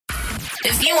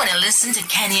If you want to listen to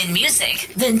Kenyan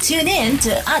music, then tune in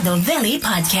to Ado Valley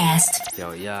Podcast.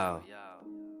 Yo. You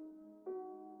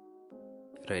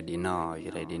ready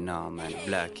now, man.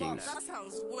 Black Kings.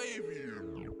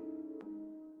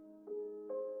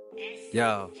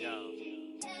 Yo.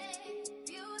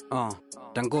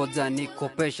 Tangoja niko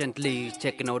patiently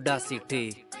checking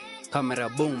Audacity. Camera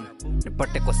boom,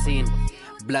 nipate kwa scene.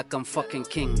 Black I'm fucking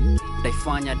king.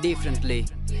 Daifanya differently.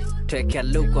 Take a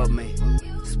look at me.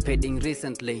 Speeding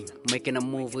recently, making a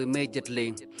move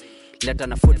immediately. Let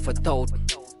on a food for thought.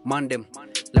 Mandem,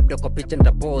 labda kwa picha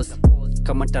nda pose.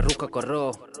 Kama taruka kwa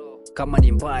roho. Kama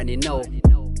ni mbaya ni no.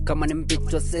 Kama ni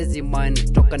mbichwa sezi mine.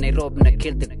 Toka Nairobi na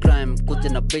kill the crime. Kuja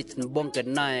na bitch nbonge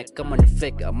nae. Kama ni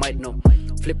fake I might know.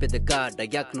 Flip it the guard,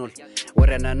 diagonal.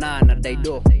 Warana na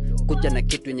daido. Kuja na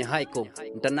kitu yenye haiko.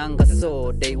 Mtananga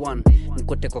so day one.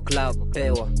 Nkote kwa club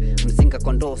pewa. Mzinga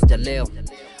kwa ndoo sijaleo.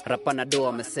 Rapana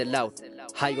doa me sell out.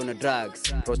 High on the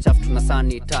drugs. Roach after na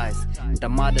sanitize.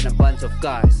 Mtamada and a bunch of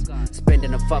guys.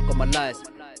 Spending a fuck on my lies.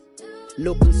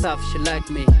 Looking soft, she like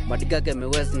me. Madigaga me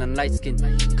western and light skin.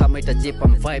 Kama ita jeep,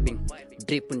 I'm vibing.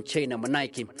 Drip and chain, I'm a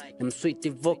Nike. I'm sweetie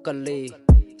vocally.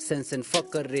 Sense and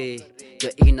fuckery.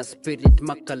 Your inner spirit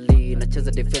makali.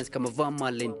 Nacheza defense kama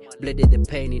Vamalin. Bladed the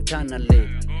pain internally.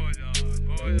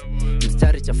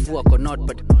 Mstari chafua kwa not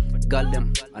but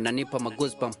Galdem ananipa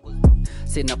magoosebump.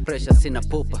 Sina pressure, sina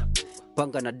pupa.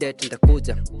 Panga na date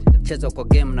nitakuja. Cheza kwa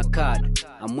game na card.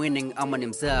 I'm winning ama ni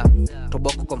mzaa.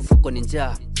 Tobako kwa mfuko ni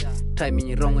njaa. Timing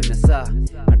irongo imesaa.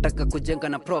 Nataka kujenga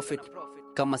na profit.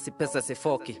 Kama si pesa si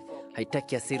foki.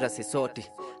 Haitaki asira si soti.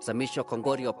 Zamisho kwa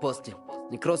ngori wa posti.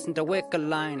 Ni cross nitaweka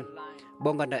line.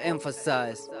 Bonga na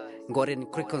emphasize. Ngori ni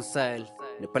reconcile.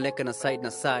 Nipaleke na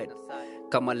side.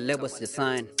 Kama lebo sija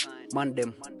sign.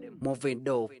 Mandem, moving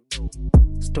dope.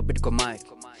 Stupid kwa mic.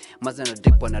 Maza na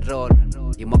drip on a roll.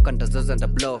 Imoka ntazoza nda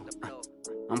blow.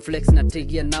 I'm flexing a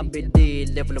tigia na BD.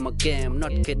 Level of my game,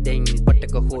 not kidding. But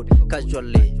take a hood,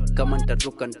 casually. Kama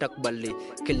ntaruka ntakubali.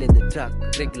 Killing the track,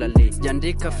 regularly.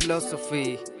 Jandika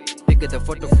philosophy. Pick the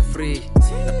photo for free.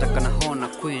 Nataka na hona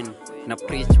queen. Na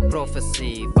preach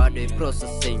prophecy. Body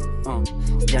processing.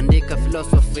 Jandika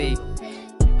philosophy.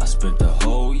 I spent the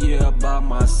whole year by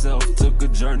myself. Took a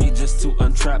journey just to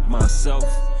untrap myself.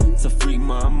 To free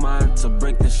my mind, to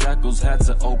break the shackles. Had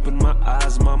to open my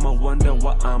eyes. Mama wonder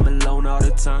why I'm alone all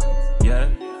the time. Yeah.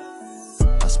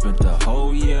 I spent the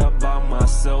whole year by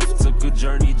myself. Took a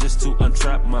journey just to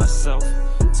untrap myself.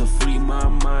 To free my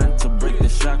mind, to break the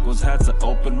shackles. Had to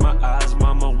open my eyes.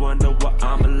 Mama wonder why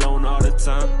I'm alone all the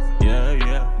time.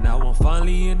 Yeah. Now I'm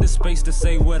finally in the space to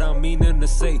say what I'm meaning to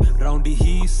say. Roundy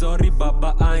he, sorry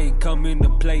Baba, I ain't coming to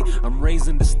play. I'm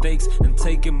raising the stakes and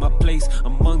taking my place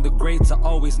among the greats. I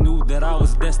always knew that I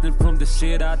was destined from the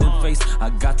shit I done face.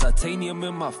 I got titanium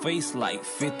in my face like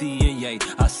 50 and yay.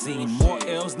 I seen more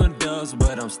L's than does,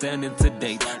 but I'm standing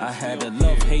today. I had a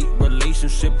love-hate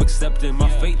relationship, accepting my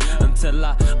fate until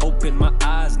I opened my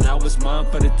eyes. Now it's mine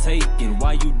for the taking.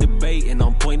 Why you debating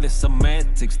on pointless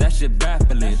semantics? That shit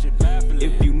baffling.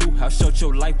 If you knew how short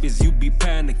your life is, you'd be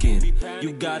panicking.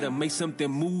 You gotta make something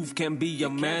move, can't be a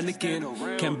mannequin.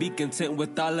 Can't be content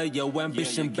with all of your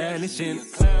ambition banishing.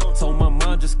 Told my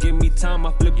mom, just give me time,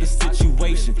 I flip the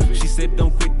situation. She said,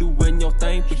 don't quit doing your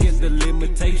thing, forget the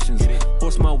limitations.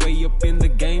 Force my way up in the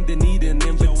game, they need an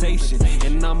invitation.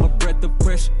 And I'm a breath of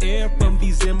fresh air from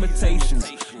these imitations.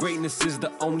 Greatness is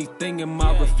the only thing in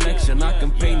my reflection. I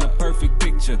can paint a perfect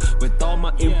picture with all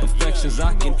my imperfections.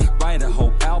 I can write a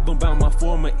whole album about my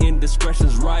former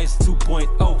indiscretions. Rise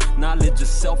 2.0, knowledge of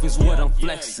self is what I'm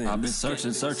flexing. I've been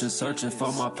searching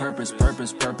for my purpose.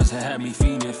 Had me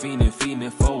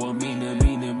fiending for a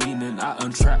meaning. I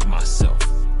untrapped myself,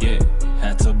 yeah.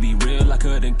 Had to be real, I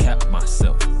couldn't cap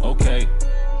myself, okay.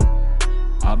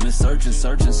 I've been searching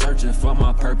for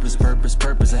my purpose. It had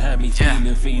me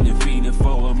fiending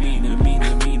for a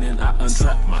meaning. I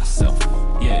untrapped myself,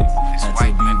 yeah. Had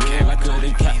to be real, I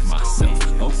couldn't cap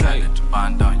myself, okay.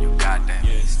 Burn down your goddamn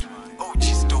history. OG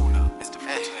Stoner, it's the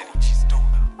OG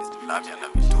Stoner, it's the Labia na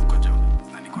vituko jo.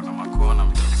 Na niko na makona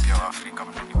mtokea wa Afrika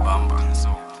mnanibamba,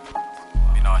 so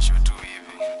mina washo tu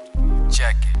hivi.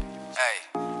 Check it, hey.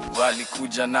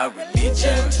 Walikuja na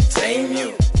religion to tame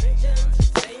you.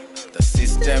 The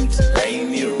system to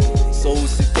blame you. So who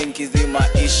think is in my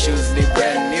issues, they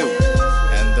brand new.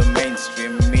 And the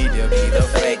mainstream media be the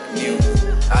fake news.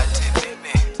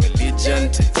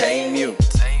 Religion to tame you.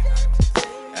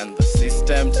 And the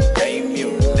system to blame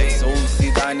you. So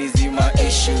who is in my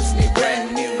issues, they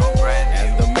brand new.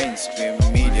 And the mainstream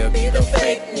media be the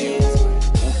fake news.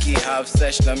 have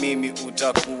sesh na mimi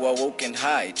utakuwa woken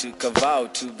high. Took a vow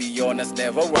to be honest,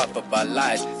 never rap about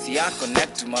lies. See, I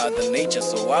connect to mother nature,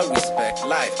 so I respect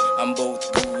life. I'm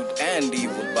both good and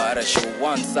evil, but I show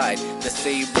one side. They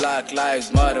say black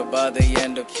lives matter, but they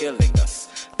end up killing us.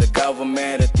 The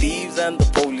government are thieves and the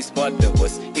police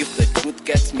murderers. If the truth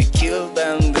gets me killed,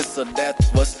 then this a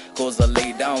death was. Cause I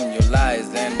lay down your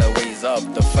lies and I raise up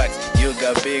the facts. You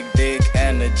got big dick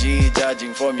energy,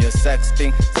 judging from your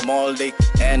sexting. Small dick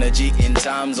energy in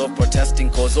times of protesting.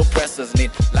 Cause oppressors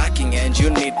need lacking and you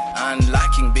need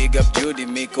unlacking. Big up Judy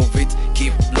Mikovits,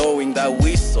 keep blowing that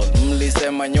whistle.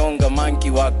 Mlisema nyonga monkey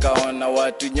wakaona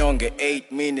watu nyonge.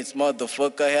 8 minutes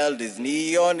motherfucker held his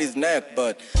knee on his neck.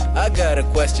 But I got a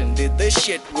question, did this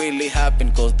shit really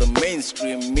happen? Cause the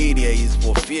mainstream media is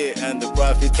for fear and the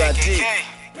profits are deep.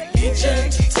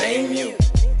 Religion to tame you,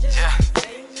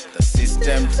 the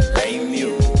system to blame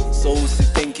you. So who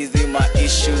think is in my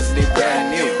issues, they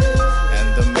brand new.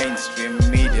 And the mainstream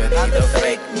media need a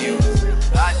fake news.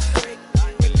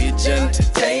 Religion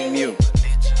to tame you,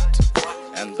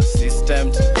 and the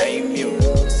system to blame you.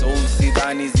 So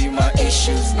who is in my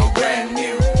issues, they brand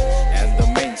new. And the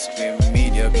mainstream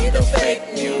media be the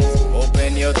fake news.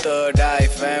 Open your third eye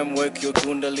fam, wake your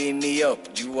kundalini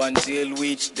up. Juu until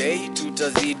which day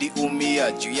tutazidi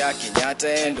umia. Juu ya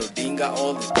Kenyatta and Odinga,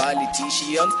 all these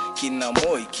politicians. Kina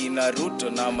Moi, kina Ruto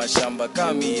na mashamba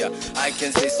kamia. I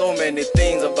can say so many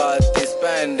things about this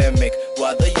pandemic.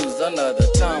 Rather use another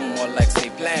term, more like say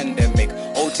pandemic.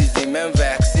 Autism and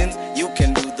vaccines, you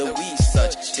can do the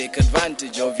research. Take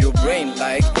advantage of your brain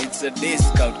like it's a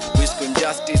discount. Whispering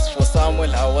justice for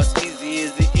Samuel, how was easy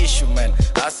is the issue, man.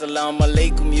 Assalamu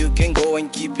alaikum, you can go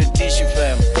and keep your tissue,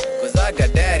 fam. Cause I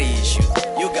got daddy issues,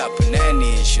 you got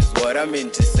panani issues. What I mean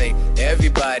to say,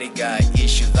 everybody got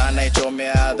issues.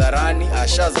 Anaichomea hadharani,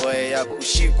 ashazoea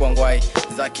kushikwa ngwai.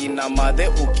 Zakina madhe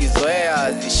ukizoea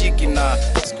azishiki na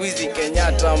squeezy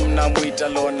Kenyatta mnamuita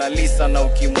Lona Lisa. Na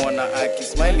ukimwona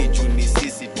akismile juni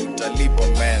sisi tutalipa,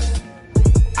 man.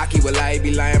 I keep a lie,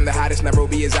 be lying. I'm the hottest.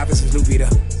 Nairobi is opposite Lupita.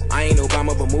 I ain't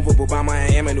Obama, but move up Obama.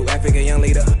 I am a new African young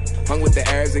leader. Hung with the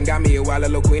Arabs and got me a wild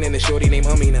little queen and a shorty named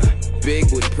Amina. Big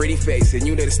booty, pretty face, and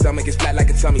you know the stomach is flat like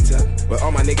a tummy tuck. But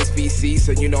all my niggas PC,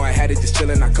 so you know I had it just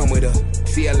chillin'. I come with her.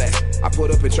 CLS, I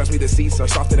put up and trust me, the seats are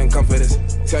softer than comforters.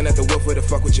 Turn at the wolf for the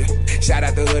fuck with you. Shout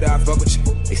out the hood, I fuck with you.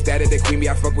 They started the queen,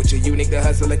 I fuck with you. You nigga the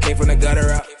hustler came from the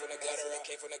gutter up.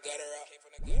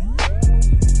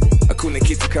 Hakuna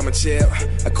kitu kama chill,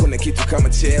 hakuna kitu kama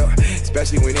chill.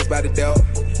 Especially when it's by the dope,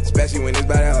 especially when it's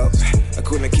by the hoes.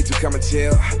 Hakuna kitu kama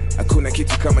chill, hakuna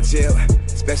kitu kama chill.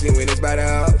 Especially when it's by the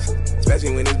hoes,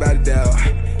 especially when it's by the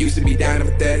dope. Used to be down and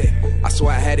pathetic, I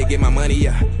swear I had to get my money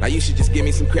up. Now you should just give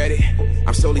me some credit,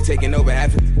 I'm slowly taking over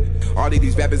half of it. All of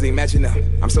these rappers ain't matching up,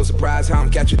 I'm so surprised how I'm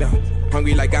catching them.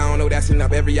 Hungry like I don't know that's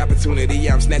enough, every opportunity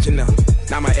yeah, I'm snatching up.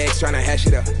 Now my ex tryna hash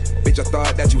it up, bitch I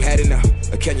thought that you had enough.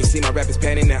 Or can you see my rap is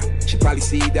panning now? She probably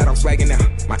see that I'm swagging now.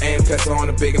 My AMPS on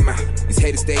a big amount, these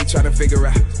haters stay tryna figure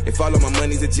out if all of my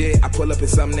money's legit. I pull up in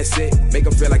something that's it, make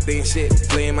them feel like they ain't shit.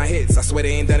 Playing my hits, I swear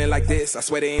they ain't done it like this, I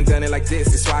swear they ain't done it like this.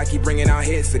 That's why I keep bringing out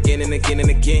hits again and again and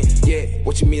again. Yeah,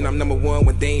 what you mean I'm number one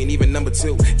when they ain't even number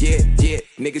two? Yeah, yeah,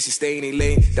 niggas should stay in their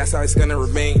lane, that's how it's gonna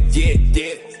remain. Yeah,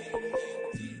 yeah.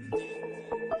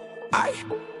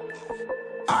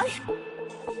 Aye,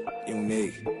 young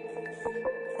nigga,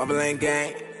 Bubbling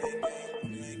gang.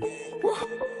 Woo.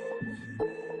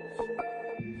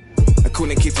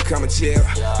 Hakuna kitu kama chill,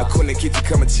 hakuna kitu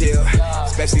kama chill.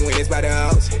 Especially when it's by the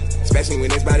house, especially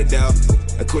when it's by the dope.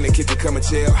 Hakuna kitu kama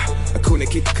chill, hakuna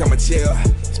kitu kama chill.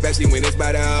 Especially when it's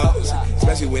by the house,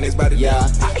 especially when it's by the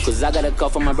dope. Cause I got a call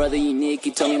from my brother Unique,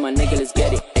 he told me my nigga let's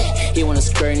get it. He wanna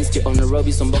skirt and stick on the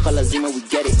road, some boca lazima, we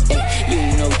get it.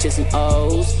 You know chasing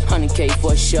O's, 100K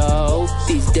for a show.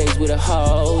 These days with a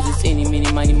hoes, it's any,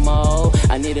 mini, money, mo.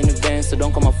 I need an advance, so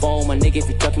don't call my phone, my nigga, if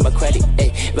you talking about credit.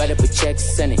 Write up a check,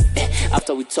 send it.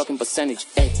 After we talking percentage.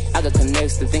 I got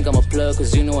connects to think I'm a plug,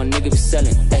 cause you know a nigga be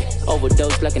selling.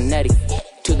 Overdose like an addict.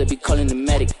 To the be calling the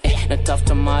medic,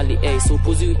 natafuta mali, so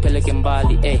puzi uipeleke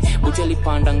mbali, buteli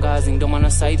panda ngazi, ndo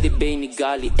maana saidi bei ni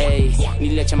gali,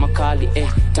 niliacha makali,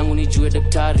 tangu nijue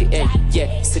daktari,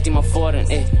 yeah, city my foreign,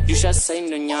 you shall say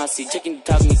no nyasi, checking the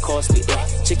tag me costly,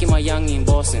 checking my young in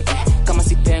Boston, kama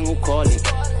si pengu calling,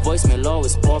 voicemail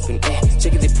always popping,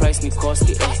 checking the price me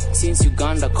costly, since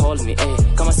Uganda called me,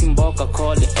 kama si Mboka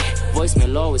calling,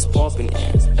 voicemail always popping,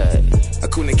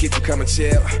 Hakuna kitu kama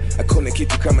chill, hakuna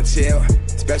kitu kama chill.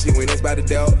 Especially when it's by the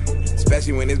dope,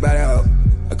 especially when it's by the hoe.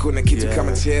 Hakuna kitu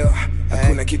kama chill,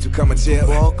 hakuna kitu kama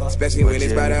chill. Especially when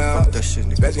it's by the hoe,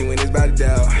 especially when it's by the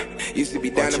dope. Used to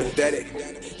be down and pathetic.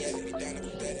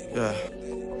 Yeah.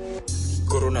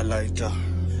 Corona lighter,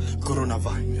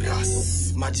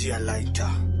 coronavirus, maji ya lighter.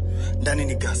 Ndani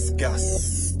ni gas,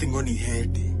 tingo ni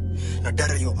heady.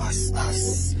 Nadara yo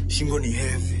ass, shingo ni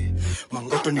heavy.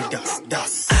 Mangoto ni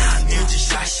das. Miuji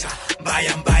shasha,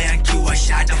 mbaya nkiwa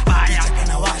shada mbaya. Kitaka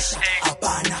na washa,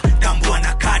 hapana, tambua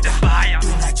na kada.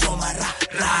 Tunachoma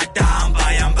rada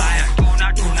mbaya.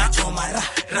 Tunachoma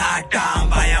rada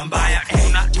mbaya.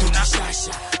 Miuji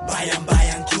shasha,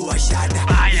 mbaya nkiwa shada.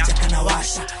 Kitaka na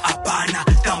washa, hapana,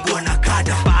 tambua na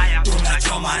kada.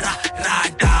 Tunachoma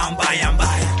rada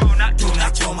mbaya.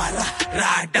 Tunachoma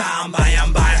rada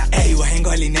mbaya. Hey, wahenga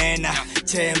walinena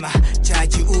chema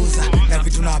chaji uza na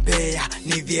vitu nawapea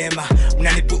ni vyema.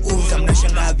 Mnanipuuza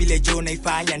mnashangaa vile jo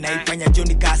naifanya jo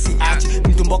ni kasi achi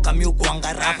mtu mboka miu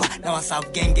kuangarapa na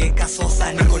wasafu genge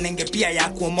kasosa niko nenge pia ya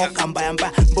kuomoka mbaya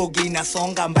mbogi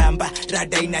inasonga mbaya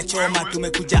rada inachoma.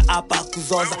 Tumekuja hapa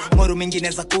kuzoza moro mingine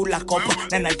za kula kopa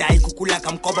na nadai kukula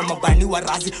kamkoba. Mabani wa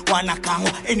razi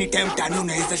wanakangwa anytime tani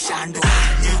unaweza shando.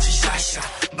 Nyuchi shasha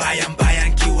mbaya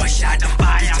nkiwa shada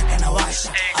mbaya. Kitaka na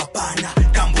washa hapana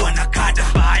tambua na kada.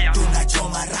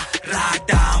 Tunachoma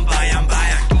rada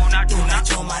mbaya.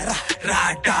 Tunachoma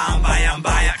rada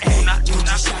mbaya.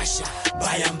 Tunashasha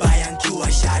mbaya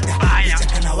nkiwa shada.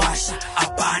 Kitaka na washa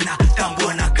hapana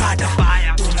tambua na kada.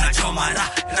 Tunachoma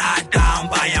rada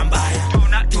mbaya.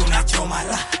 Tunachoma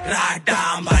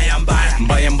rada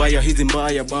mbaya hizi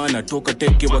mbaya bana. Toka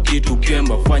teke wa kitu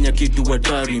kemba, fanya kitu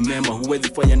hatari mema. Huwezi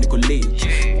fanya niko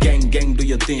late. Gang do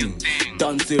your thing,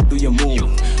 dance do your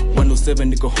move. 107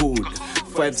 niko hood,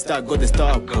 5 star got the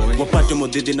star boy. Wapate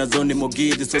modidi na zone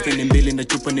mogidi. Sosi ni mbili na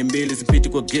chupa ni mbili. Sipiti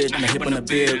kwa gate na hepa na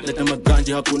bill. Leta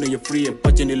maganja hakuna ya free.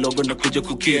 Pache ni logo na kuja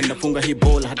kukia. Nafunga hii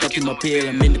ball hata pima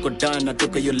pila. Mimi niko down na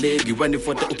toka your legi.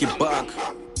 Wanifuata ukiback.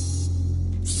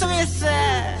 So yes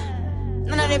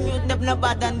none of them youth them no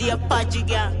bad than the Apache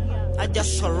gang. I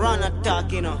just run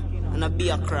attack, you know, and I be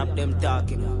a crap them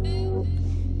talking.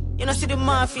 You know, see the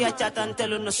mafia chat and tell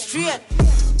you no straight.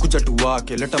 Kuja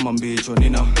tuwake, leta mambicho,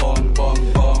 nina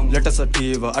bong. Leta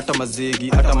sativa, ata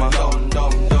mazigi, ata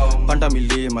panda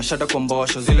milima, shada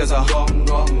kombosho, zile za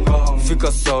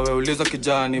fika sawe, uliza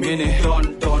kijani, mini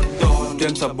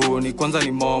dem sabuni, kwanza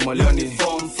ni mama, leo ni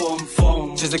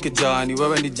cheze kijani,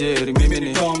 wewe ni Jerry, mimi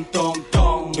ni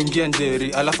dungia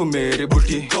njeri, alafu meri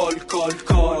buti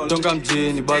donga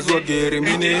mjini, bazu wa geri,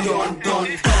 mini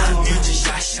Nyuchi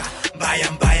shasha,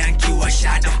 mbaya nkiwa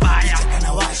shada mbaya. Kitaka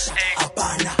na washa,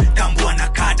 hapana, tambua na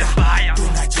kada.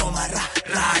 Tunachoma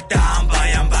rada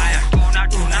mbaya.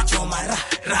 Tunachoma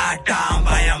rada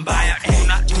mbaya.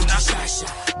 Nyuchi shasha,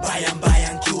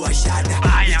 mbaya nkiwa shada.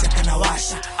 Kitaka na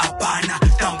washa, hapana,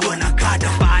 tambua na kada.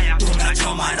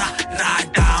 Tunachoma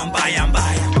rada mbaya.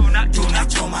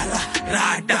 Tunachoma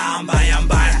rada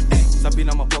mbaya.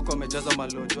 Sabina mapoko mejaza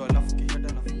malojo, alafu kiheda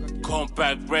nafuka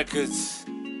Compact Records.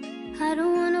 I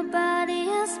don't want nobody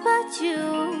else but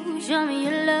you. Show me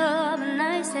your love and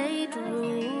I say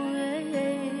true.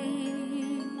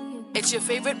 It's your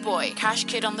favorite boy, Cash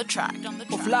Kid on the track.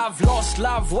 Of love lost,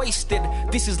 love wasted.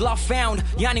 This is love found.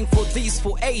 Yearning for these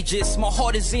for ages. My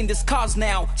heart is in this cause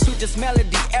now. Sweetest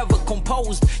melody ever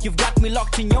composed. You've got me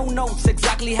locked in your notes.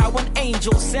 Exactly how an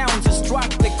angel sounds. You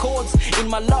strike the chords in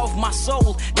my love, my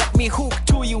soul. Got me hooked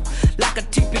to you like a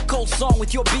typical song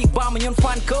with your big bomb and your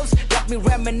fun curves. Got me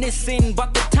reminiscing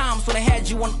about the times when I had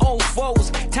you on all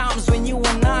foes. Times when you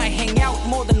and I hang out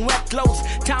more than wet clothes.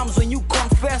 Times when you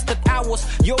confessed that I was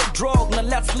your drug. Now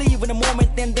let's live in the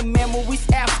moment and the memories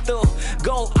after.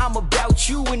 Girl, I'm about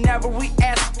you in every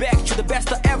aspect. You're the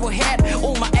best I ever had.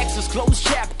 All my exes closed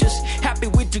chapters. Happy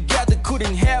we're together,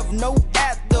 couldn't have no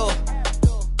other.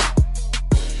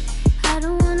 I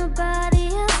don't want nobody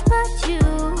else but you.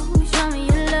 Show me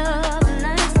your love and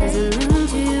I say I'm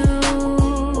into you.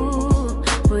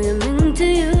 Boy, I'm into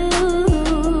you.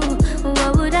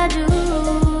 What would I do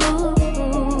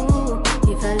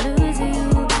if I lose you?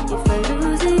 If I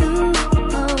lose you,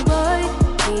 oh boy,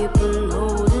 keep on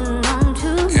holding on to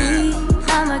me.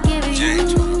 I'ma give you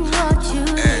what you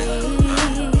need.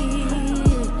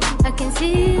 I can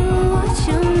see what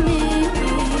you need.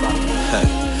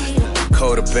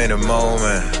 Caught up in the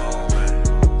moment.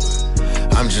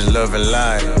 I'm just loving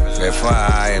life.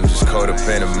 FYI, I'm just caught up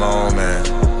in the moment.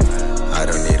 I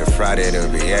don't need a Friday to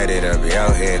be at it, I'll be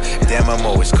out here. Damn, I'm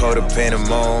always caught up in the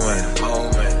moment.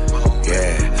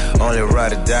 Yeah, only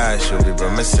ride or die, she'll be by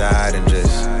my side and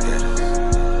just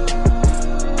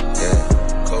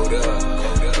caught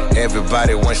up.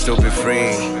 Everybody wants to be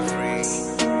free,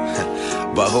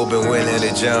 but who been willing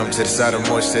to jump to the side of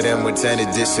most of them would tend to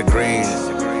disagree.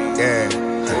 Yeah,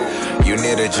 you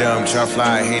need to jump, try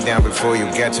fly head down before you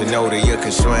get to know that you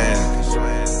can swim.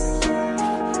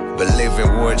 Believe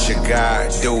in what you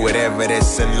got. Do whatever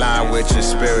that's in line with your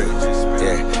spirit.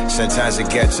 Yeah, sometimes it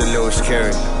gets a little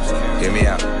scary. Hear me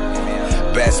out.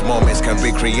 Best moments can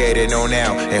be created on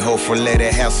now, and hopefully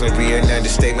the house will be an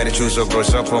understatement. The truth so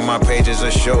grows up on my pages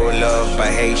of show love, but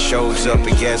hate shows up,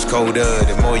 it gets colder.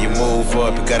 The more you move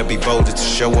up, you gotta be bolder to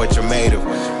show what you're made of.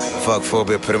 Fuck for a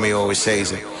bit, put me always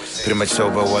says it. Pretty much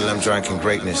sober while I'm drunk in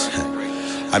greatness.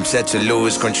 I'm set to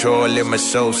lose control, let my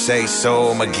soul say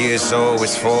so. My gears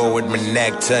always forward, my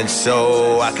neck turned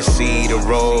so I can see the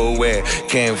road where it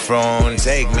came from.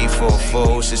 Take me for a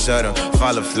fool, since I don't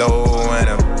follow flow. And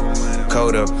I'm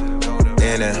caught up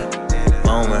in a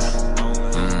moment.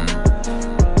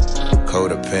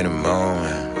 Caught up in a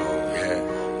moment.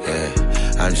 Yeah,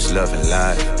 I'm just loving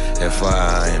life.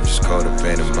 FYI, I'm just caught up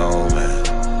in a moment.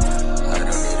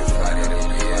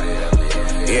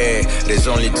 Yeah, there's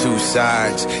only two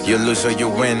sides. You lose or you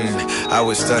win. I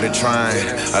would started trying.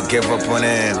 I give up on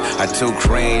them. I took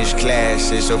range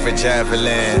classes over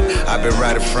javelin. I've been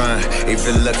right up front, if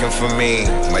you're looking for me.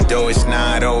 My door is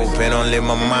not open, only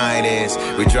my mind is.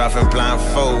 We driving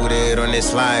blindfolded on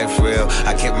this life wheel.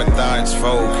 I keep my thoughts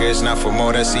focused, not for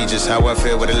more to see just how I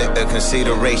feel with a little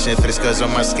consideration for the scars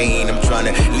on my skin. I'm trying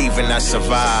to leave and not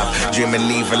survive. Dream and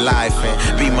leave a life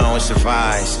and be my own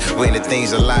surprise. When the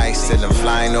things are like, still I'm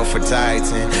flying off a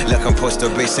Titan. Look, I'm supposed to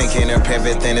be sinking up,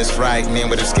 everything is frightening,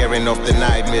 but I'm scaring off the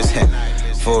nightmares.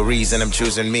 For a reason, I'm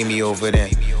choosing Mimi over them.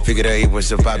 Figured out it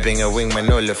was about being a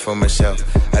wingman, all for myself.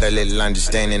 Had a little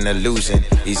understanding of losing,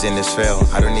 easing this fail.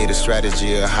 I don't need a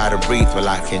strategy or how to breathe, well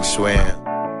I can swim.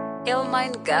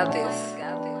 Illmind got this.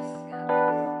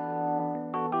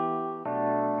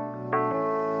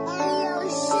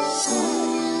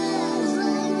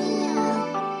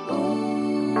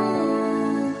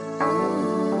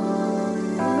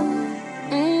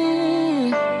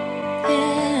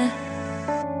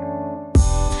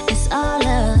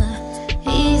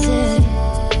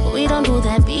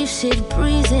 Shit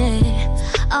breezy,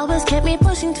 always kept me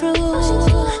pushing through.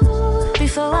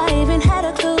 Before I even had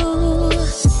a clue,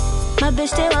 my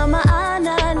bitch they want my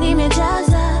ana,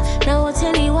 nimejaza. Na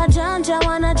wote ni wajanja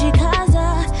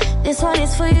wanajikaza. This one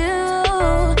is for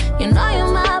you, you know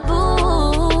you're my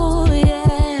boo,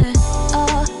 yeah.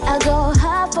 Oh, I go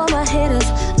hard for my hitters,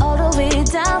 all the way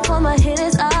down for my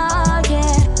hitters. Oh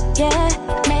yeah, yeah,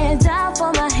 man down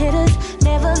for my hitters.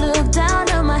 Never look down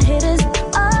on my hitters.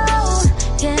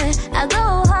 Yeah, I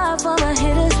go hard for my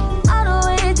hitters, all the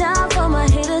way down for my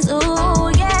hitters. Ooh,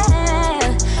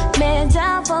 yeah, man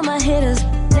down for my hitters,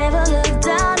 never look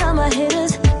down on my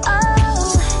hitters.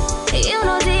 Oh, you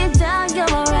know deep down you're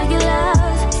my regular,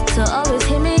 so always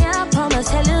hit me up on my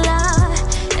cellular,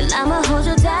 and I'ma hold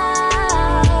you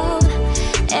down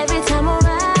every time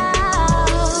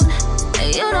around.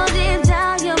 You know deep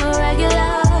down you're my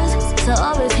regular, so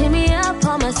always hit me up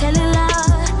on my cellular,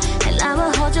 and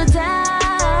I'ma hold you down.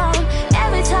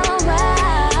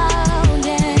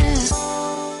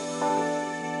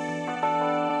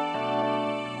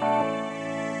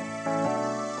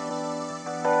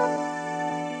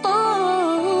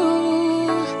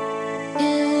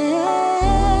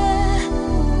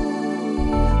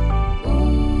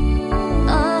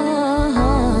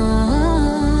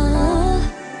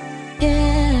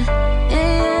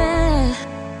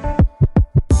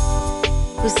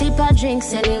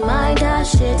 Drinks and you mind that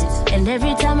shit. And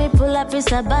every time we pull up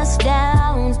it's a bust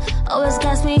down. Always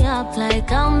gas me up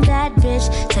like I'm that bitch.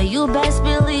 So you best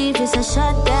believe it's a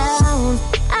shutdown.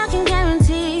 I can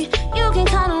guarantee you can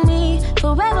count on me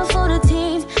forever for the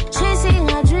team, chasing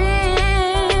our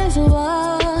dreams.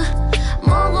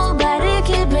 Mongo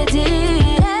bariki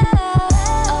bedi.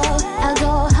 Oh, I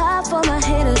go hard for my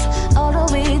hitters, all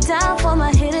the way down for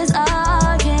my hitters.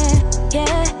 Oh yeah,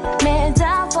 yeah, man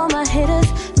down for my hitters.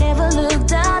 Never look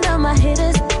down on my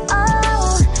hitters.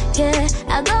 Oh, yeah,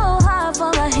 I go hard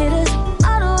for my hitters,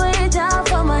 all the way down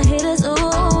for my hitters.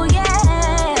 Ooh,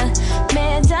 yeah,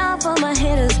 man down for my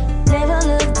hitters. Never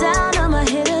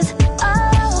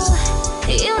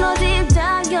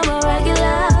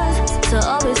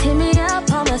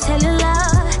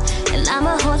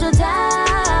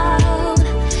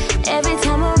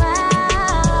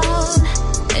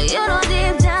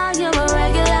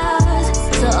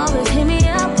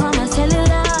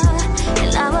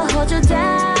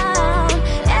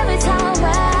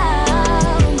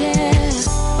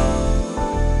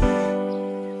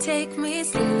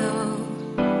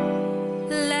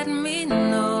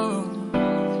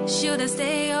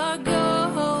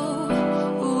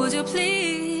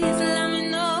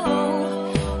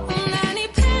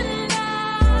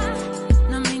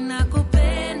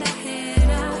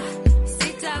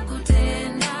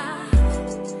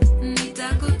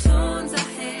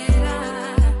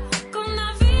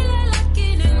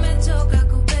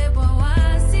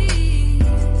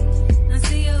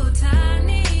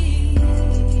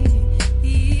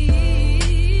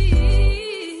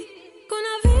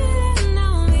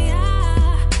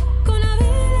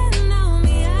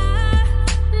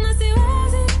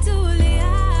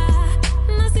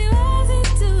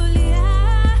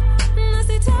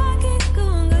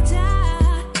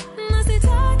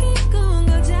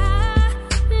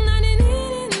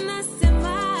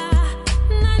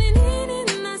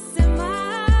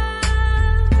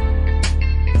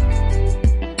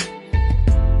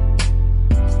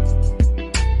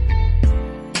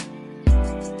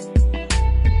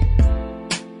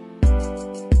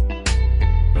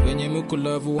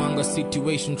wanga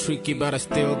situation tricky, but I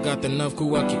still got enough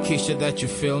kuhakikisha that you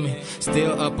feel me.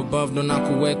 Still up above, ndo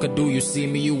nakuweka, do you see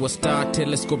me? You a star,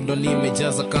 telescope ndo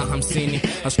nimejaza ka 50.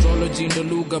 Astrology ndo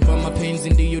lugha, but mapenzi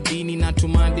ndiyo dini. Not to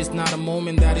mind, it's not a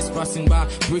moment that is passing by.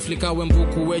 Briefly kawe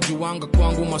mbuku weju wanga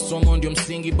kwangu, masomo ndio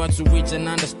msingi, but to reach an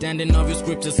understanding of your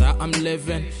scriptures, how I'm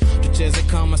living. Tucheze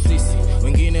kama sisi,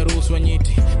 wengine rules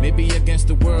wanyiti, maybe against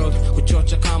the world,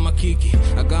 kuchocha kama kiki.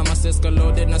 I got my seska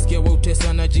loaded, nasikia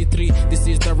wautesa na G3. This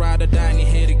is the ride or die, ni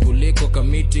heri kuliko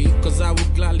kamiti. Cause I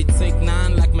would gladly take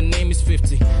 9 like my name is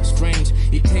 50. Strange,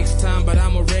 it takes time, but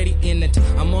I'm already in it.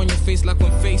 I'm on your face like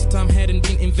when FaceTime hadn't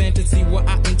been invented. See what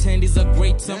I intend is a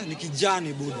great time.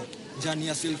 Nikijani buda, jani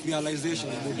ya self-realization.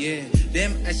 Yeah,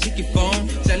 them ashiki phone,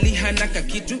 Charlie hanaka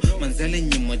kitu, manzale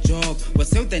nyuma job.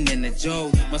 Waseuta nene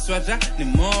job, maswara ni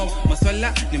mob,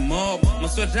 maswala ni mob,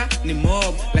 maswara ni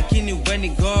mob. Lakini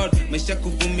when God, maisha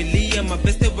kuvumilia,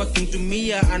 mabeste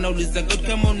wakimtumia. Anauliza God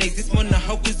kama una exist mona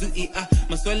haukuzuia.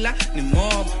 Maswala ni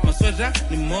mob, maswara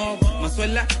ni mob,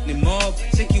 maswala ni mob.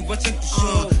 Check you watching to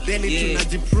show. Daily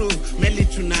tunajiprove, meli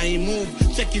tunaimove.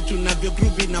 Check it tunavyo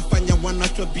groove, inafanya wanna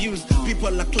to abuse.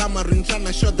 People are clamoring, trying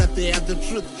to show that they are the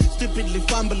truth. Stupidly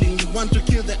fumbling, you want to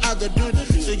kill the other dude,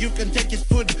 so you can take his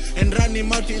food and run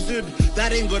him out his hood.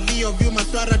 That ain't gonna leave you,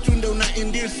 maswara tunde una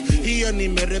induce. Hiyo ni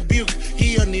me rebuke,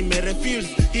 hiyo ni me refuse.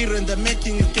 Here in the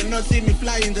making, you cannot see me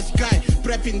fly in the sky.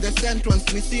 Prepping the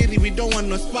sentence, ni siri, we don't want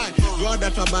no spy. God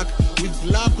at our back, with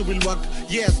love we will work.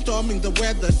 Yeah, storming the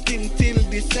weather, still till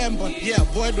December. Yeah,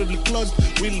 void will be closed,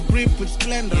 we'll breathe with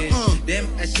splendor. Them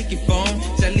ashiki phone,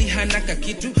 Charlie hanaka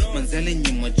kitu, manzale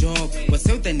nyuma job.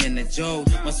 Waseuta nene job,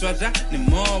 maswara ni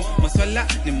mob, maswala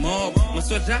ni mob,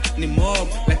 maswara ni mob.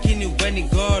 Lakini when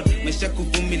God, maisha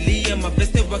kuvumilia,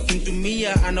 mabeste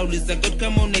wakimtumia. Anauliza God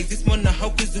kama una exist mona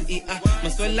haukuzuia.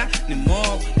 Maswala ni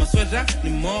mob, maswara ni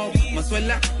mob,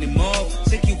 maswala ni mob.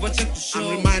 Check you watching to show.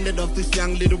 I'm reminded of this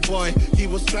young little boy. He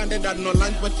was stranded, had no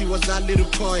lunch, but he was a little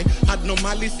coy. Had no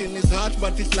malice in his heart,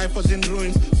 but his life was in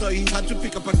ruins. So he had to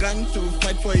pick up a gun to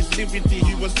fight for his liberty.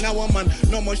 He was now a man,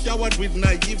 no more showered with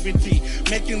naivety.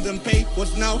 Making them pay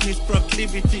was now his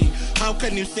proclivity. How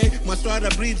can you say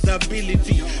Maswara breeds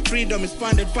ability? Freedom is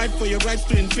funded, fight for your rights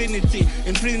to infinity.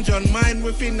 Infringe on mine,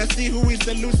 we finna see who is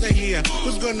the loser here.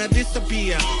 Who's gonna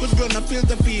disappear? Who's gonna feel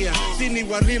the fear? Sini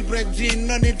wa real bread gene,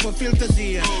 no need for filters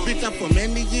here. Bitter for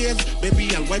many years, baby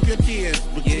I'll wipe your tears.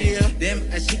 But yeah, them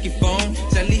ashiki phone,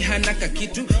 Charlie hanaka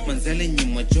kitu, manzale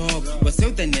nyuma job.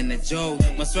 Waseuta nene job,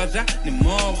 maswara ni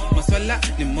mob, maswala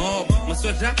ni mob,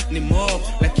 maswara ni mob.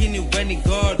 Lakini when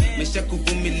God, maisha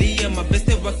kuvumilia,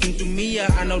 mabeste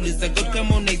wakimtumia. Anauliza God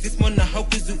kama una exist mona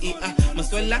haukuzuia.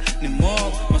 Maswala ni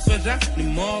mob, maswara ni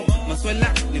mob,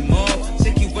 maswala ni mob.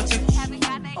 Check you watching.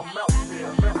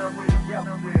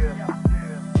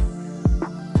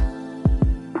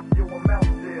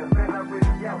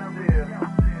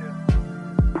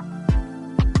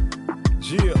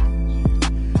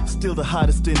 Yeah, still the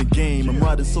hottest in the game. I'm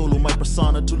riding solo, my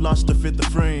persona too large to fit the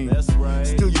frame. That's right.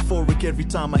 Still euphoric every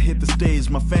time I hit the stage.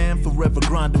 My fan forever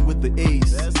grinding with the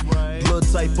ace. That's right. Blood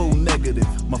type O negative.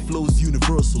 My flow's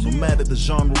universal, no matter the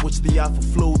genre, which the alpha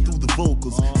flow through the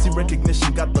vocals. See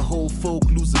recognition got the whole folk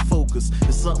losing focus.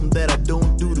 It's something that I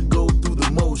don't do to go through the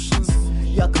motions.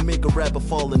 Y'all can make a rapper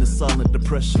fall into silent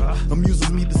depression. Amuses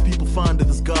me this people find that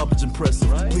this garbage impressive.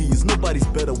 Please, nobody's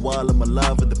better while I'm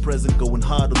alive in the present. Going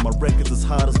hard on my records as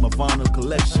hard as my vinyl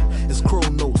collection. It's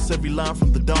Chronos, every line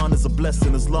from the dawn is a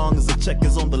blessing. As long as the check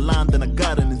is on the line, then I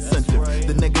got an incentive.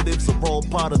 The negatives are all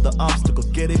part of the obstacle.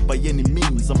 Get it by any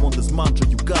means. I'm on this mantra,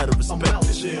 you gotta respect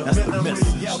it. That's the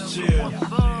message.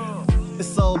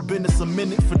 It's all business, a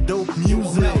minute for dope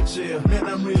music. Man,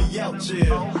 I'm really out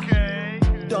here. Okay.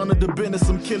 Down to the business,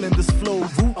 I'm killing this flow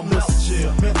ruthless. I'm out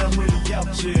here, man, I'm really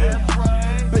out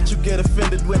here. Bet you get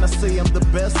offended when I say I'm the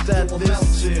best at this. I'm out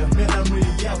here, man, I'm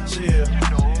really out here.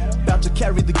 About to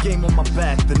carry the game on my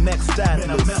back, the next atlas.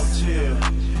 Man, I'm out here.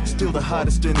 Still the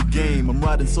hottest in the game. I'm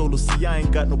riding solo, see I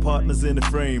ain't got no partners in the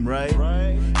frame, right?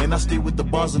 And I stay with the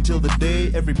bars until the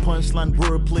day. Every punchline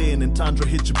wordplay and Tandra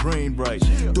hit your brain right.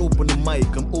 Dope on the mic,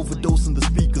 I'm overdosing the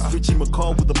speakers. Richie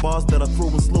McCall with the bars that I throw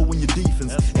and slow in your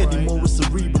defense. Eddie Morris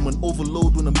cerebrum, an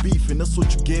overload when I'm beefing. That's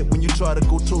what you get when you try to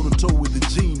go toe to toe with a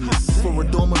genius. For a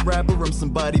dormant rapper, I'm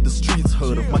somebody the streets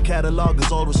heard of. My catalog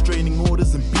is all restraining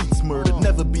orders and beats murdered.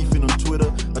 Never beefing on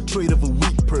Twitter, a trait of a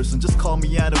weak person. Just call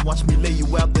me out and watch me lay you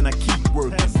out, then I keep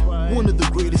working. One of the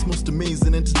greatest, most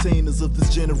amazing entertainers of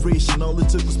this generation. All it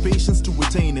took was patience to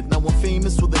attain it. Now I'm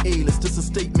famous with the A-list. It's a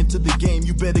statement to the game.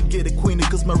 You better get acquainted,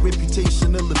 cause my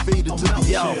reputation elevated to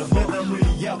the alpha. Man, I'm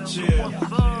really out here.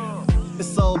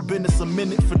 It's all business, a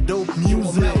minute for dope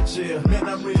music. I'm out here, man,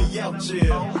 I'm really out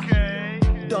here. Okay.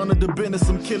 Down to the business,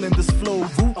 I'm killing this flow.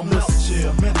 I'm out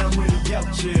here, man, I'm really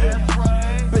out here.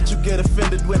 Bet you get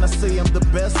offended when I say I'm the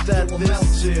best at this. I'm out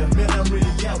here, man, I'm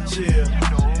really out here.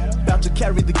 About to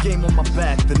carry the game on my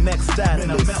back, the next atlas.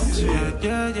 Man, I'm out here.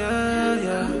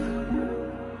 Yeah.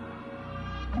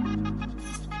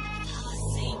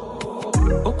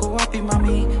 Uko wapi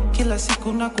mami, kila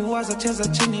siku na kuwaza, cheza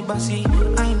chini basi.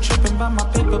 I ain't tripping by my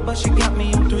paper, but she got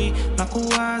me on 3. Na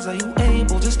kuwaza, you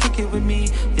able, just kick it with me.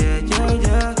 Yeah.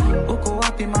 Uko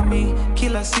wapi mami,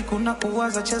 kila siku na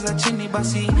kuwaza, cheza chini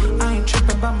basi. I ain't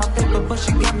tripping by my paper, but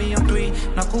she got me on 3.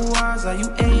 Na kuwaza, you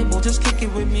able, just kick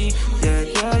it with me. Yeah.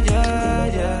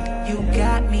 You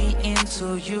got me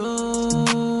into you,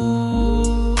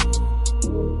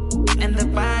 and the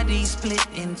body split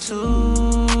in 2.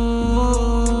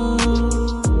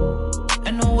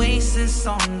 An oasis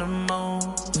on the move,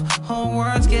 whole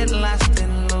words get lost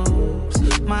in loops.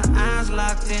 My eyes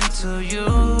locked into you.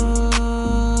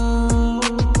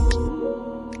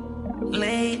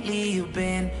 Lately you've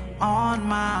been on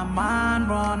my mind,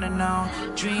 running on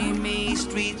dreamy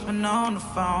streets when on the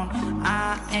phone.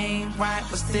 I ain't right,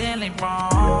 but still ain't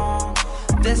wrong.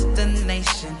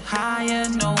 Destination higher,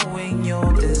 knowing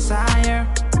your desire.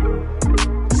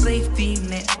 Safety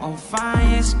net on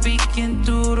fire, speaking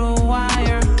through the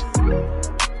wire.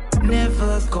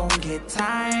 Never gon' get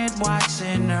tired,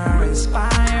 watching her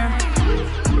inspire.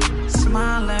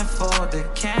 Smiling for the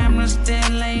camera,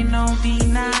 still ain't no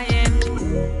denying.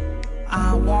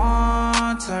 I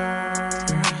want her,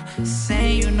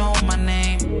 say you know my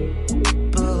name.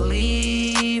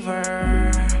 Believe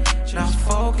her, now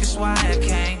focus why I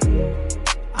came.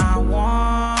 I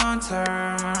want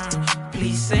her,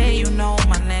 please say you know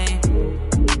my name.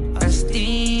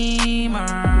 Esteem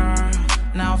her,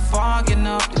 now fogging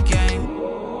up the game.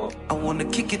 I wanna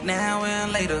kick it now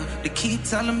and later. They keep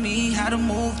telling me how to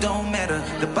move don't matter.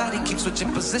 The body keeps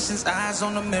switching positions, eyes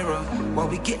on the mirror. While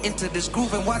we get into this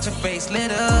groove and watch your face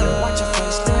lit up. Watch your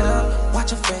face lit up,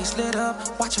 watch your face lit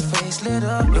up, watch your face lit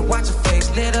up, and watch your face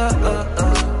lit up,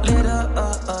 lit up,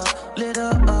 lit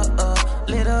up,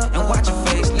 lit up, and watch your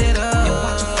face lit up, and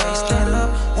watch your face lit up,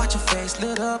 watch your face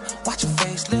lit up, watch your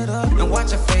face lit up, and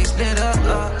watch your face lit up,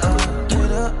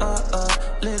 lit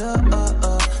up, lit up,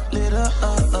 lit up.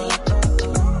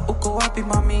 Uko wapi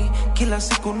mami, kila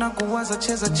siku na kuwaza,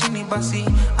 cheza chini basi.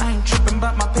 I ain't tripping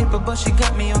about my paper, but she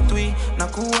got me on 3. Na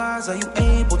kuwaza, you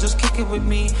able, just kick it with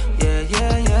me.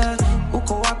 Yeah.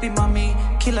 Uko wapi mami,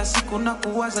 kila siku na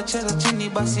kuwaza, cheza chini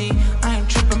basi. I ain't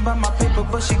tripping about my paper,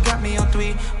 but she got me on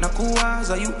 3. Na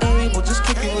kuwaza, you able, just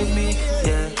kick it with me.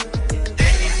 Yeah.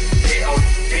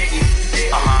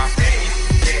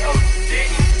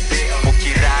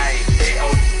 Mukirai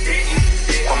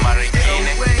kwa mara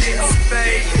ingine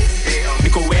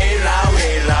niko wera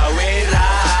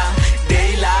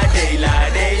Dayla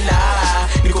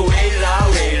niko wera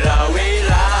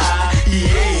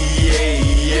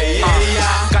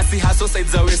yeah. Kasi haso side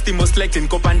za westi most likely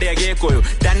niko pande ya Gekoyo.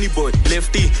 Danny boy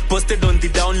lefty posted on the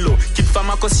down low. Kid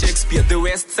Farmakos Shakespeare the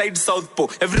west side southpaw.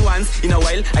 Every once in a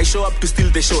while I show up to steal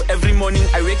the show. Every morning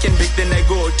I wake and bake, then I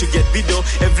go out to get the dough.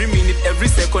 Every minute every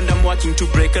second I'm working to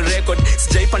break a record.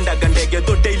 Sijaipandaga ndege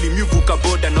though daily mivuka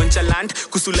boda nonchalant.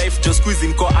 Kusu life just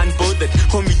squeezing ko unbothered.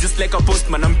 Homie just like a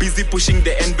postman I'm busy pushing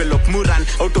the envelope. Muran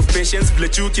out of patience vile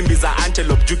chukimbiza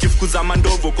antelope. Jukifukuza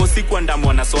mandovo kosi kuanda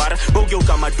mwana swara. Boge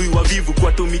ukamadui wa vivu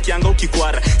kwa tumikianga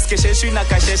ukikwara. Skesheshu ina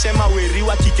kasheshe maweri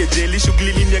wa kikejeli.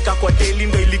 Shugli ninieka kwa teli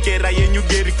ndo ilikera yenyu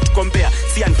geri kutukompea.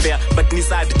 Si unfair but ni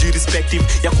sad due respective.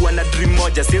 Ya kuwa na dream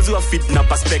moja siezi wa fit na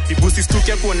perspective.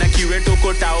 Usistuke kuona kiweto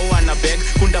kotao wana beg.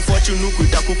 Kunda fortune huku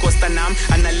itakukosta nam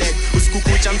ana leg.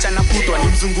 Usikukucha mchana kutwa ni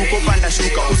mzunguko panda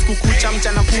shuka. Usikukucha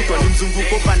mchana kutwa ni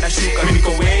mzunguko panda shuka. Mimi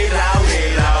niko wera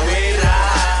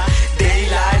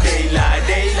Dayla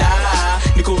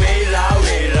niko wera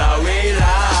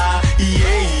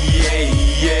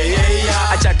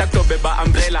yeah. Achata kutobeba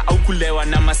umbrella au kulewa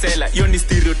na masela. Iyo ni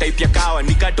stereotype ya kawa,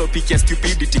 nika topic ya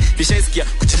stupidity. Nishaisikia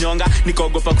kuchinyonga,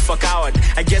 nikaogopa kufa coward.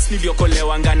 I guess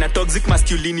niliokolewanga na toxic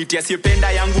masculinity.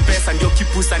 Asiyependa yangu pesa ndio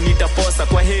kipusa nitaposa.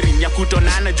 Kwa heri ya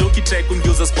kutonana joki try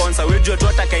kungeuza sponsor. Wejua tu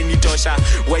atakayenitosha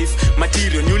wife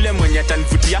material. Nyule mwenye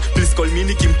atanivutia please call me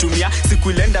nikimtumia.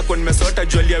 Sikuilenda kwa nimesota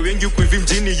jualia wengi huku hivi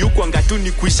mjini. Yuko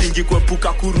angatuni kuishingi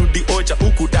kuepuka kurudi ocha.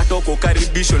 Huku tatoko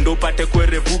karibisho ndo upate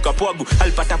kuerevuka. Pwagu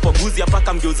alipata pwaguzi hapa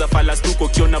kamgeuza falastuko.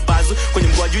 Kiona bazu kwenye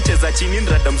mgwaju cheza chini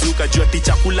nrada mzuka. Jua ti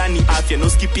chakula ni afya no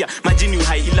skipia. Majini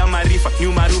uhai ila maarifa ni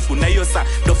umaarufu. Na hiyo saa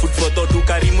ndo food for thought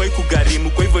ukarimu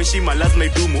ikugarimu. Kwa hivyo heshima lazima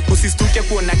idumu. Usistuke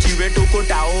kuona kiweto uko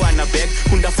tao ana beg.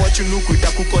 Kunda fortune huku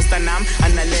itakukosta nam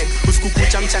ana leg.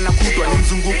 Usikukucha mchana kutwa ni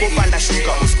mzunguko panda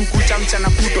shuka. Usikukucha mchana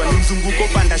kutwa ni mzunguko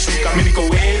panda shuka. Mimi niko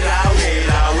wera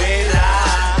wera wera.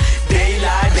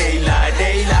 Deila deila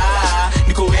deila.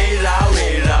 Niko wera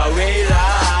wera wera.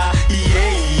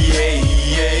 Yeah yeah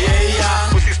yeah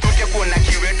yeah. Usistuke kuona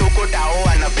kiweto uko tao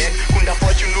ana beg. Kunda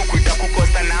fortune huku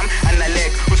itakukosta nam ana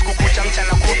leg. Usikukucha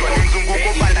mchana kutwa ni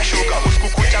mzunguko panda shuka.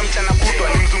 Usikukucha mchana kutwa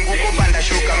ni mzunguko panda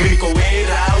shuka. Mimi niko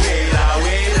wera wera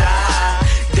wera.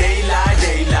 Deila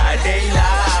deila deila.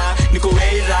 Niko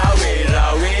wera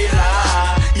wera wera.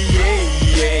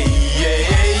 Yeah yeah yeah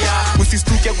yeah.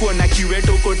 Usistuke kuona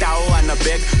kiweto uko tao ana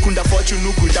beg. Kunda fortune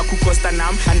huku itakukosta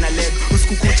nam ana leg.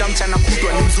 Usikukucha mchana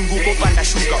kutwa ni mzunguko panda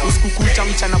shuka. Usikukucha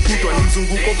mchana kutwa ni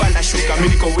mzunguko panda shuka. Mimi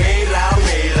niko wera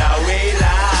wera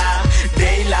wera.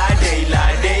 Deila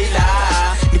deila deila.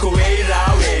 Niko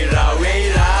wera wera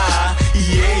wera.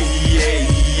 Yeah yeah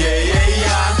yeah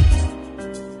yeah.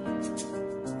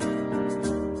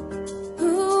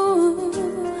 Ooh,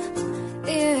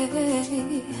 yeah.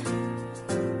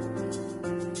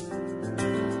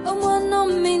 Omwana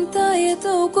minta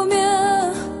yeto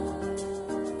kumya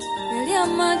Melia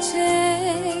mache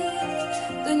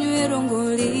Donywero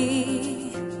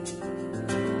ngoli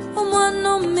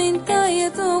Omwana minta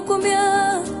yeto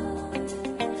kumya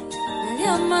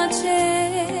Melia mache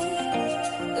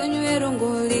Donywero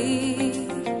ngoli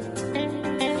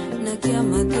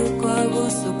Nakiama tu kwa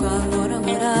gosu ka ngora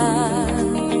ngora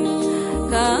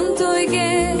Kanto ike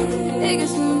Ege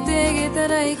suntege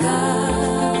taraika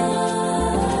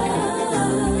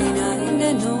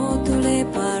No tule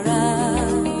para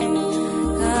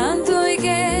Canto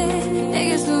ike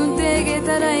Ege sunte ge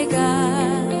taraika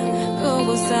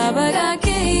Togo sabaga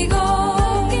keigo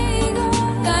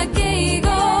Ga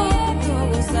keigo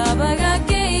Togo sabaga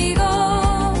keigo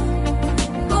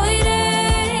Boire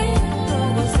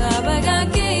Togo sabaga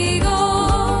keigo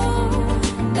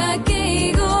Ga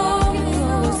keigo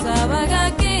Togo sabaga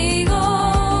keigo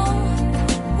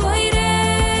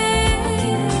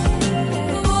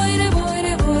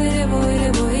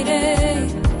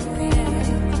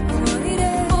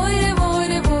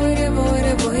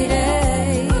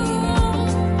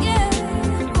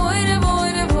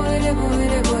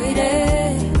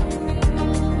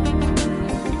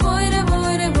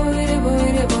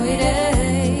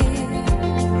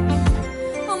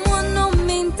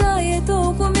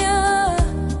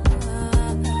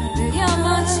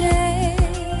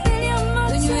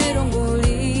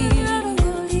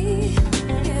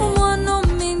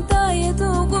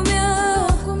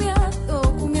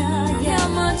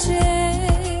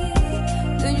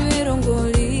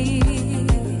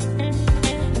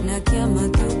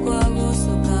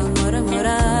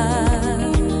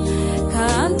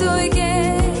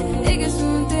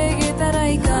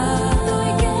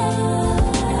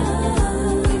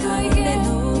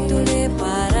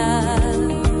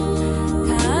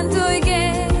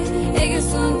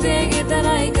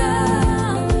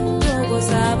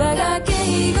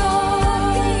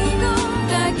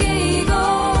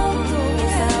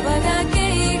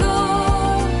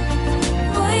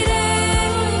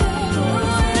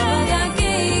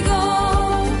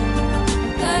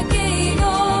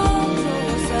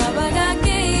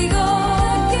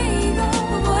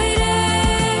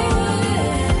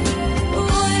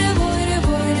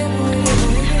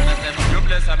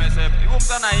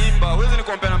Naimba, huwezi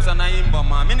nikompea na msa naimba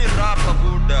ma. Mimi ni rapper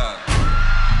buda.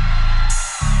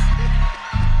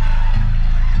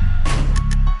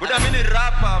 Buda mimi ni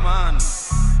rapper man.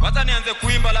 Wacha nianze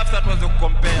kuimba alafu tuanze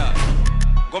kukompea.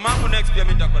 Ngoma yangu next pia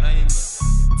mimi nitakuwa naimba.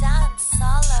 Dance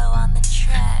solo on the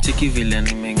track. Chiki vile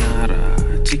nimeng'ara,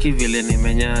 chiki vile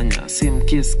nimenyanya.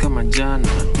 Simkiss kama jana,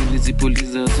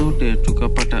 tulizipuliza zote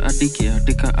tukapata adiki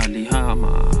atika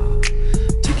alihama.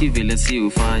 Chiki vile si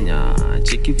ufanya,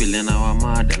 chiki vile na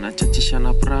wamada na chachisha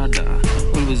na Prada.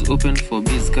 Always open for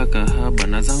biz kaka haba,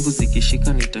 na zangu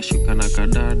zikishika nitashuka na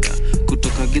kadada.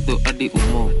 Kutoka Githo hadi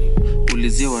Umo,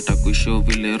 ulizia watakushow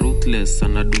vile ruthless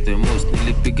ana do the most.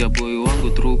 Nilipiga boy wangu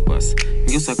through pass,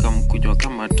 ngeusa kamkunywa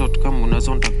kama tot, kama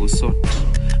unazonda kusort.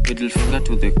 Middle finger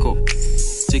to the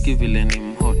cops, chiki vile ni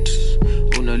mhot.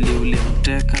 Unalia ule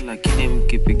mteka lakini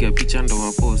mkipiga picha ndo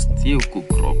wa post. Ye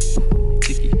ukukrop,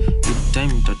 chiki with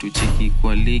time tatucheki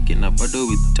kwa ligi, na bado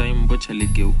with time bocha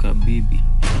ligeuka bibi.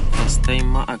 First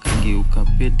time akageuka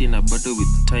pedi, na bado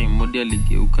with time modi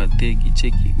aligeuka thegi.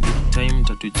 Cheki with time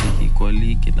tatucheki kwa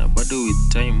ligi, na bado with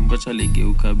time bocha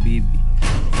ligeuka bibi.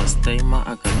 First time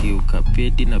akageuka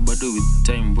pedi, na bado with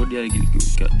time body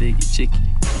aligeuka thegi. Cheki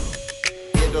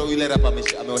ndio ile rapa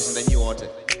amewashinda nyinyi wote.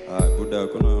 Buda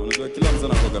unajua kila mtu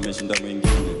anakoga ameshinda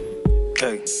mwingine.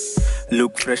 Hey,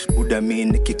 look fresh Buda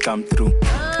mean come through.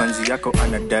 Manzi yako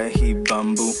anadai hii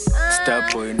bamboo.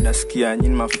 Starboy nasikia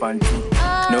nyini mafantu.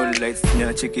 No lights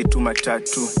nina cheki tu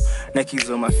matatu. Nikes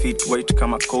on my feet white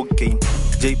kama cocaine.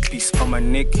 JP's on my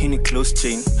neck hini close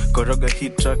chain. Koroga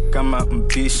hit track kama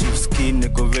mpishi. Skin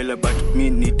niko vela but me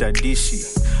nitadishi.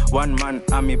 One man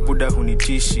army Buda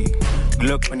hunitishi.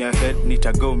 Glock on your head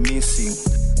nita go missing.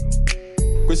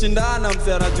 Kushindana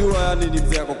mzee anajua yani ni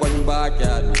mzee yako kwa nyumba yake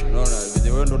yani. Unaona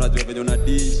wewe ndo unajua venye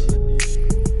unadish.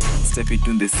 Step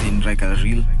into the scene like a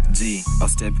real G. I'll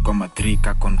step kama 3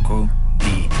 kakonko D.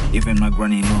 Even my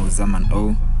granny knows I'm an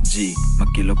OG.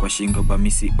 Makilo kwa shingo ba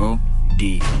misi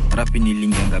OD. Rapi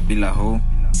nilingenga bila ho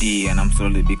D. And I'm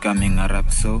slowly becoming a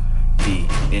rap so D.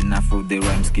 Enough of the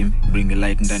rhyme scheme. Bring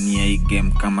light ndani ya hii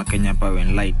game kama Kenya Power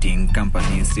and Lighting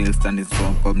Company. Still standing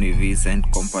strong call me Vincent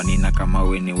Company. Na kama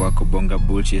weni wako bonga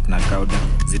bullshit na kauda.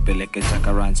 Zipeleke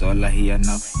chakaranch all I hear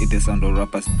now. It the sound of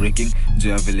rappers breaking.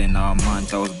 Jua vile na wa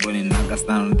month I was born in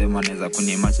Nagastan. Dem waneza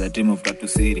kunimacha dream of Tatu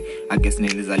City. I guess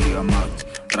nilizaliwa mouth.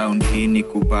 Round hii ni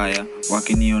kubaya.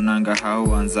 Wakinionanga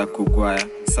hauanza kugwaya.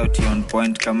 Sauti on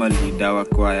point kama leader wa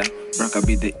kwaya. Braka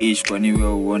be the ish kwa niwe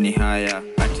uoni haya.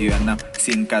 Ati you are now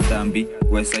seen kadambi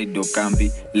Westside do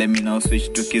kambi. Let me now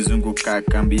switch to kizungu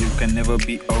kakambi. You can never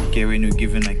be okay when you're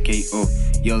given a KO.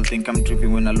 Y'all think I'm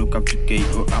tripping when I look up to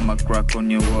KO. I'm a crack on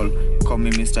your wall. Call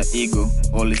me Mr. Ego.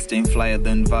 Always staying flyer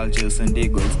than vultures and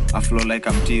eagles. I flow like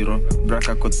I'm Tiro.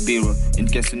 Braka Kotbiro. In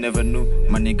case you never knew,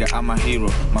 my nigga I'm a hero.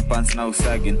 My pants now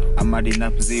sagging. I'm adding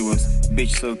up zeros.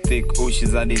 Bitch so thick, oh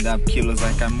she's adding up kilos.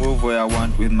 I can move where I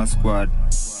want with my squad.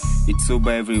 It's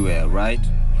sober everywhere, right?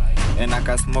 And I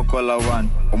can smoke all I want.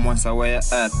 Once I wear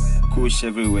at, kush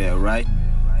everywhere, right?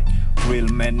 Real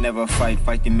men never fight,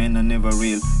 fighting men are never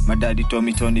real. My daddy told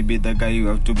me, Tony, be the guy you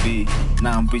have to be.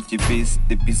 Now I'm pretty pissed,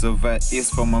 the piece of art is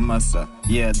from my master.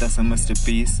 Yeah, that's a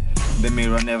masterpiece. The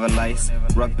mirror never lies,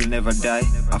 rap will never die.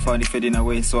 I found it fading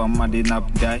away, so I'm mad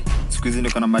enough die. Squeezing the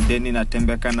kana madeni na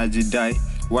tembe kana jidai.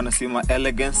 Wanna see my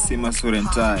elegance, see my suit and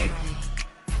tie.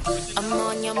 I'm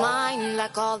on your mind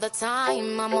like all the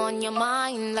time. I'm on your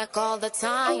mind like all the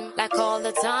time. Like all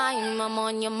the time. I'm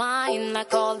on your mind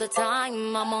like all the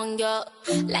time. I'm on your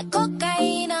like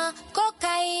cocaine,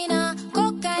 cocaine,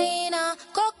 cocaine,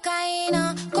 cocaine,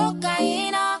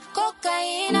 cocaine,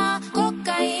 cocaine,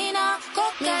 cocaine,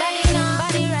 cocaine.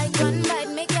 Body right, one bite,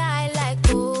 make your eye like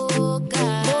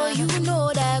coca. Boy, you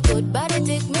know that good body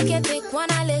tick, make you tick,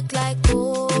 wanna lick like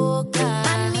coca.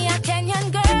 And me a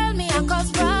Kenyan girl, me a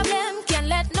cause problem. Can't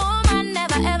let no man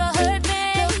never ever hurt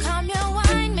me. Look, calm your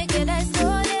wine, make it die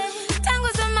slowly. Tango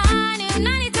some money,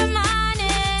 nani to money.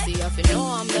 See if you know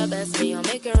I'm the best, me I'll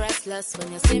make you restless.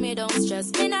 When you see me, don't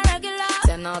stress, me not regular.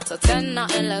 10 out of 10,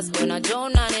 nothing less. When I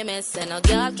don't miss, and a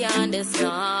girl can't diss,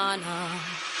 nah.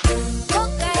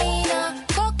 Cocaine,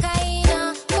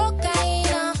 cocaine,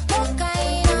 cocaine,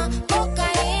 cocaine,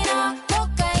 cocaine,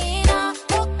 cocaine,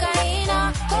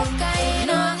 cocaine, cocaine.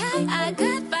 I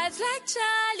got vibes like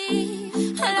Charlie.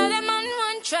 I love them man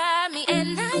won't try me,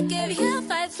 and I give you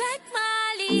vibes like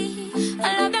Molly.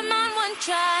 I love them man won't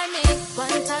try me.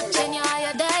 One touch and your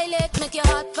eye dilate, make your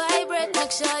heart vibrate,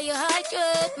 make sure you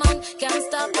hydrate, man. Can't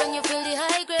stop when you feel the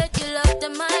high grade. You love the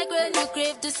migraine, you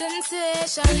crave the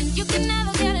sensation. You can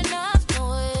never get enough, no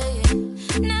way.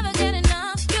 Never get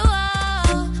enough. You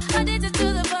are addicted to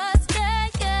the buzz, yeah,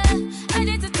 yeah.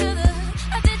 Addicted to the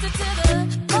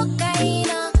cocaine,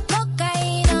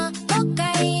 cocaine,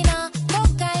 cocaine,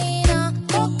 cocaine,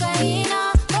 cocaine,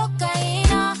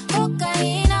 cocaine,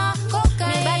 cocaine,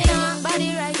 cocaine. Body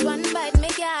right, one bite,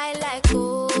 make your eye like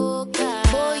coca.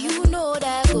 Boy, you know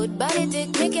that good body tick,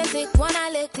 make you tick, wanna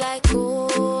lick like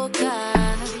coca.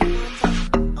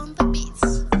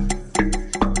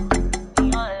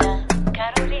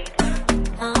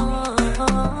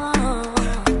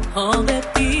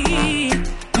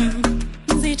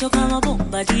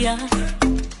 Kumbatia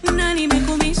nani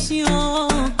mekumisio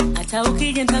hata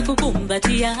ukija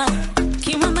nitakukumbatia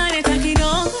kimamare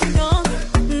takidogo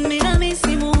mira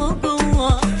misimu huko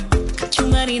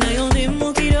kachumbari na yone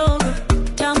mukidogo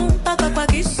tamu mpaka kwa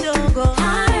kisogo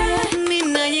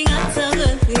nina nyingata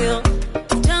vyo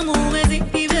tamu wezi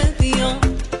hivyo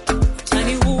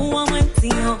tani huwa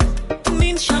mwenzio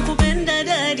mimi nishakupenda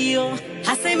dadio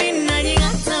hasa mimi nina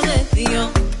nyingata vyo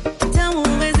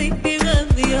tamu wezi hivyo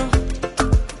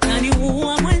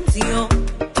uwa mwenzio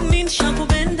mimi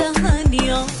nishakupenda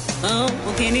hanio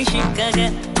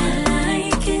ukinishikaga I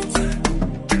like it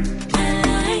I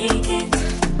like it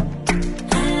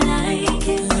I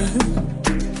like it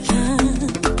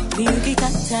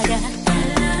ukikataga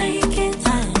I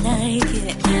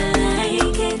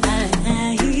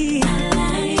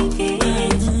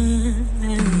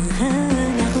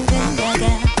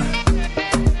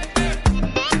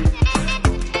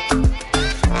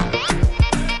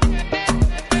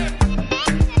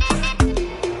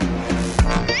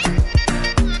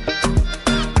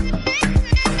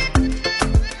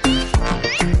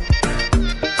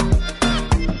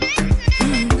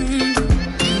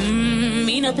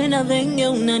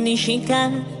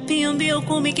ukinishika pio mbio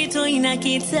kumi kito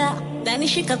inakita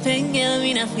danishika penge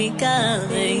minafika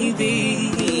baby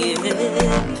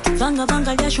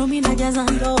vanga jasho mina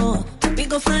jazando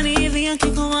pigo flani hivi ya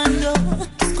kikomando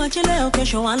sikwache leo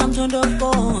kesho wala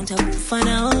mtondoko nitakufa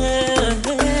na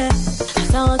wewe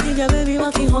sawa kija baby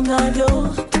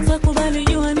wakihongado takubali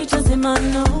jua nitasema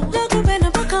no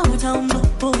nakupenda paka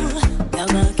utaumbapo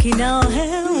nabaki na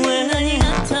wewe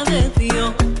hata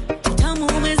bebio utamu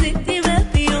umezidi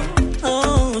bebio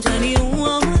oh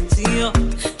utaniua mwenzio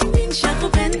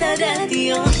nishakupenda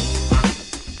dadio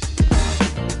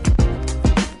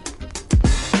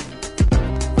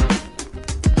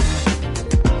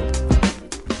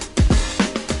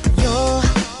You're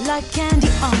like candy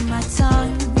on my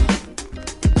tongue.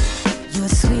 Your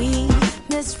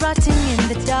sweetness rotting in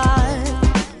the dark.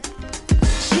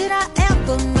 Should I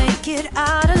ever make it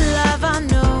out of love? I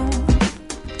know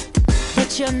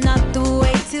that you're not the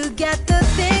way to get the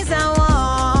things I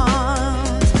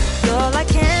want. You're like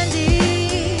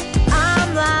candy,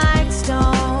 I'm like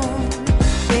stone.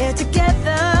 We're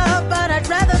together, but I'd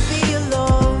rather be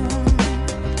alone.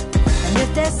 And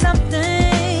if there's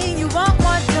something you want,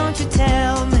 why don't you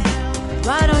tell me?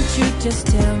 Why don't you just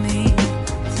tell me?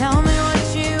 Tell me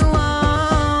what you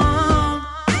want.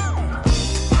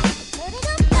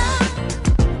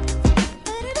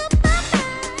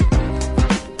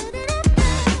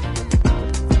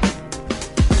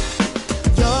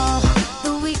 You're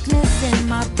the weakness in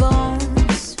my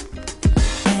bones,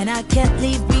 and I can't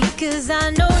leave because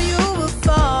I know you will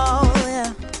fall.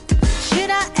 Yeah. Should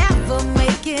I ever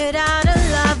make it out of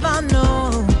love? I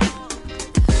know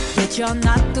that you're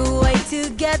not the way to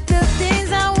get the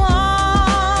things I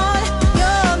want.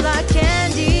 You're like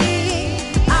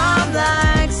candy, I'm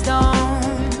like stone.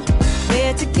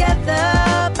 We're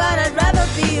together, but I'd rather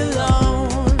be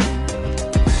alone.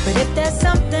 But if there's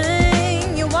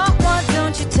something you want, why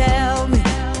don't you tell me?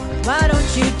 Why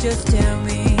don't you just tell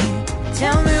me?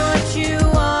 Tell me what you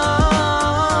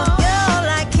want. You're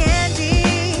like candy,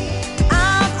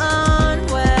 I'm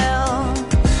unwell.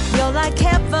 You're like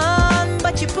heaven,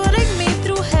 but you're putting me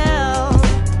through hell.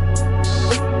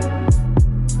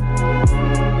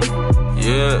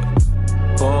 Yeah,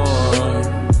 born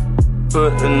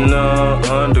putting on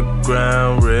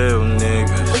underground real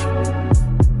niggas.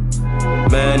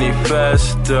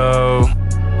 Manifesto,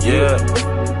 yeah.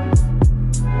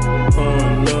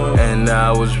 And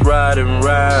I was riding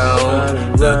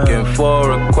round, looking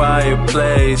for a quiet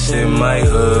place in my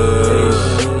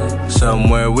hood,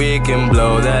 somewhere we can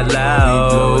blow that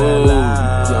loud.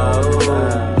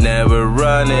 Never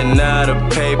running out of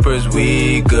papers,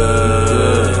 we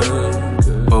good,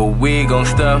 but we gon'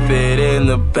 stuff it in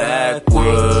the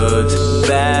backwoods.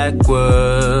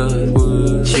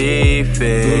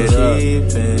 Chiefin',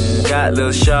 got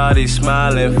lil' shawty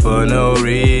smiling for no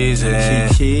reason.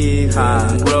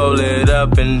 Roll it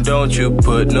up and don't you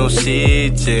put no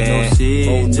seeds in.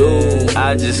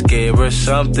 I just gave her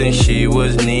something she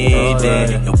was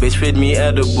needing. Yo, bitch fed me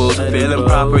edibles, feeling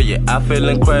proper, yeah, I feel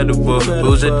incredible.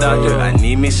 Who's a doctor? I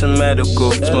need me some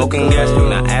medical. Smoking gas, do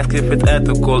not ask if it's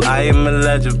ethical. I am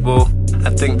illegible. I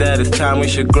think that it's time we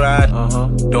should grind.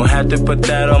 Don't have to put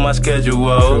that on my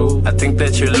schedule. I think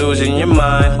that you're losing your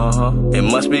mind. It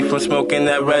must be from smoking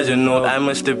that Reginald. I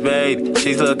must evade.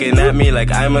 She's looking at me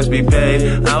like I must be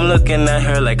paid. I'm looking at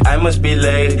her like I must be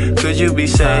late. Could you be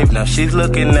saved? Now she's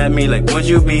looking at me like would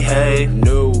you behave?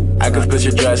 No. I can split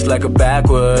your dress like a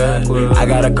backwood. I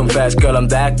gotta confess, girl, I'm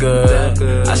that good.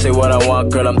 I say what I want,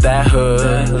 girl, I'm that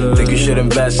hood. Think you should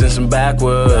invest in some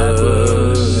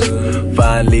backwoods.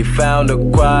 Finally found a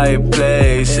quiet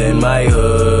place in my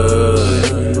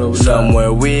hood,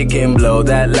 somewhere we can blow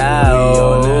that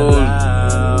loud.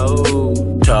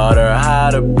 Taught her how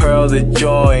to pearl the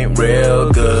joint real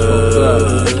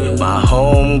good. My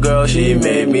homegirl, she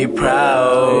made me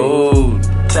proud.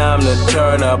 Time to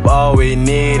turn up, all we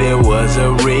needed was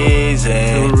a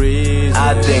reason.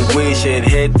 I think we should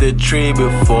hit the tree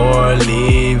before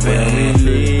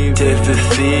leaving. 'Tis the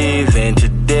season,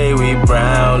 today we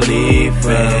brown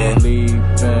leafing.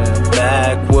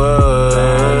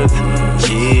 Backwoods,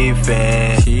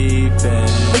 chiefin'.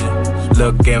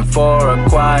 Looking for a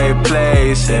quiet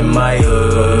place in my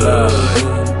hood,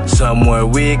 somewhere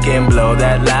we can blow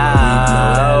that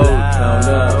loud.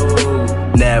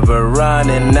 Never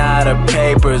running out of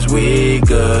papers, we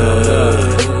good,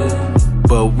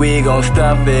 but we gon'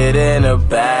 stuff it in the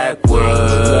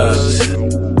backwoods.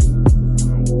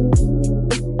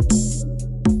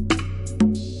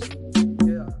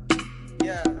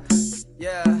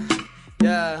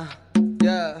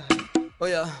 Oh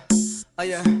yeah, oh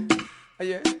yeah, oh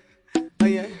yeah, oh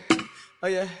yeah, oh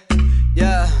yeah,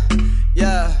 yeah.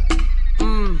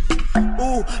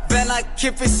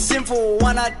 keep it simple,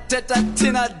 wanna teta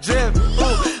tina drip.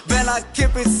 When I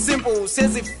keep it simple,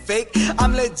 says it fake,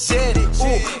 I'm legit.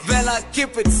 When I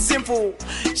keep it simple,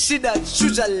 she that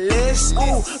choose a list.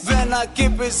 When I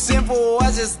keep it simple,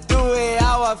 I just do it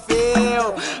how I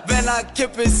feel. When I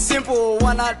keep it simple,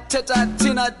 wanna teta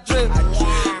tina drip.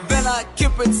 When I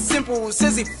keep it simple,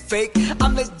 says it fake,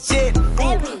 I'm legit.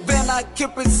 When I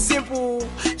keep it simple,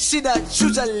 she that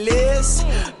choose a list.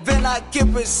 When I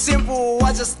keep it simple,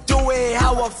 I just do it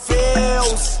how I feel.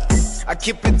 I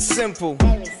keep it simple,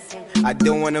 I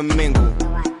don't wanna mingle.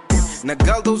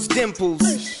 Nagal those dimples,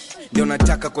 don't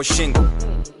nataka kwa shingo.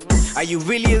 Are you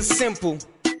really as simple,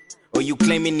 or you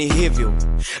claiming to have you?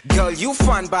 Girl, you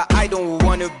fine, but I don't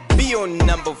wanna be on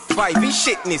number 5. This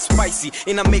shit is spicy,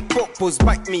 and I make purpose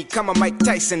bite me. Come on, Mike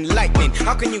Tyson lightning.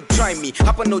 How can you try me?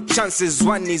 Hapa no chances,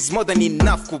 one is more than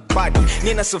enough. Kubadi,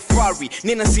 Nina Safari,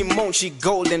 Nina Simone, she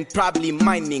golden, probably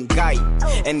mining guy.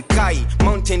 And Kai,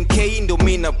 Mountain K,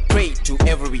 Indomina pray to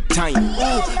every time.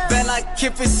 When I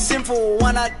keep it simple,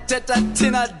 wanna teta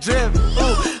tina drip.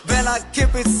 When I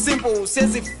keep it simple,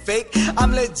 says it fake,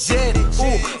 I'm legit.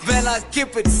 When I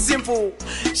keep it simple,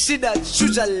 she that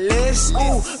choose a list.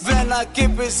 When I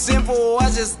keep it simple,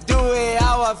 I just do it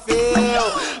how I feel.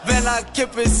 When I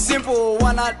keep it simple,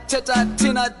 wanna teta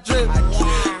tina drip.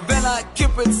 When I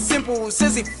keep it simple,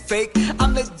 says it fake,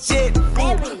 I'm legit.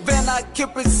 When I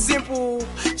keep it simple,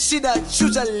 she that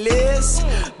choose a list.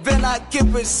 When I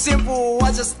keep it simple,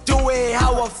 I just do it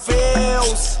how I feel.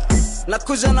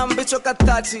 Nakuja na mbicho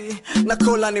katati, na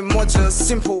kola ni moja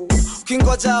simple.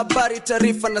 Kingoja habari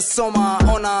taarifa nasoma,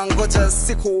 ona ngoja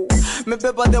siku.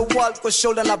 Mebeba the world kwa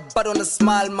shoulder na bado na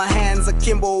smile, my hands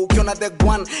akimbo. Ukiona the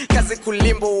one, kazi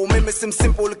kulimbo. Mimi sim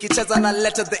simple, ukicheza na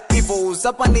letter the evils.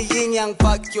 Hapa ni yin yang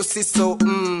fuck yo siso,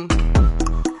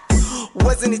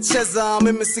 Wezi nicheza,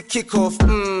 mimi si kick off,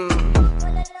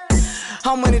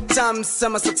 How many times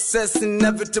sema success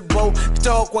inevitable?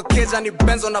 Kitoa kwa keja ni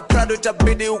Benzo na Prado,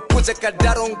 itabidi ukuje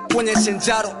Kadaro kwenye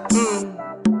Shinjaro.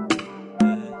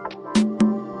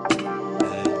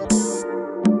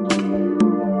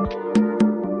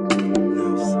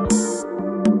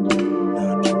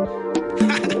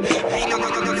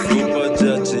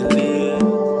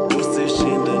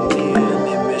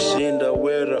 Nimeshinda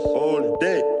wera all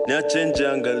day, niache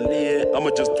angalie,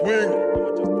 I'ma just swing it.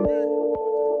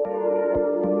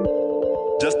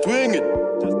 Just swing it.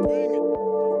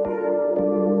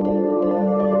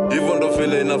 Hivyo ndo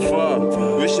vile inafaa,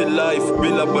 wishi life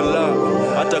bila balaa.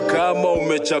 Hata kama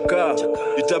umechakaa,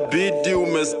 itabidi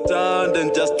umestand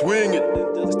and just swing it.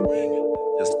 Just swing it.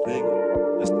 Just swing it.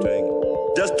 Just swing it.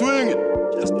 Just swing it.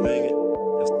 Just swing it.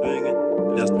 Just swing it.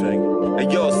 Just swing it.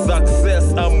 And yo,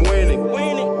 success, I'm winning.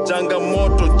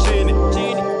 Changamoto chini.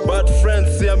 Bad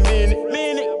friends siamini.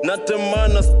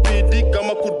 Natemana speedy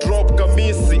kama kudrop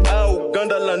kamisi au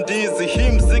ganda la ndizi. Hii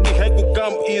mziki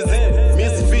haikukam easy.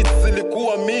 Misfits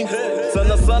zilikuwa mingi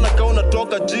sana sana kama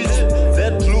unatoka jiji.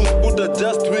 Let loose Buddha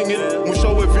just wing it.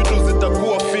 Mwishowe vitu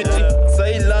zitakuwa fiti.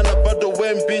 Sailana bado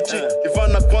we mbichi.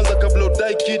 Ivana kwanza kabla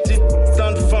udai kiti.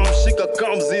 Stand firm shika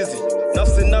kama mzizi.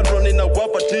 Nafsi nadro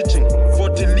ninawapa teaching.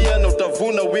 Fuatilia na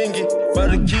utavuna wingi.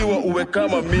 Barikiwa uwe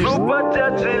kama mimi. Upate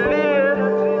achilie,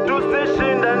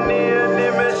 tusishindanie.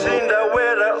 Nimeshinda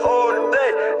wera all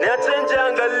day. Niache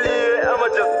angalie, I'ma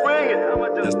just swing it.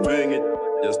 Just swing it.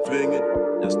 Just swing it.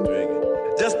 Just swing it.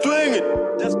 Just swing it.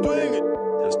 Just swing it.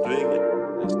 Just swing it.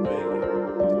 Just swing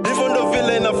it. Hivyo ndo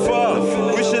vile inafaa,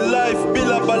 wishi life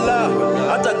bila balaa.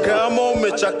 Hata kama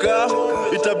umechakaa,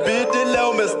 itabidi leo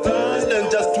umestand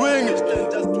and just swing it.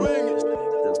 Just swing it.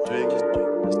 Just swing it.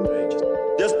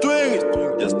 Just swing it.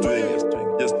 Just swing it.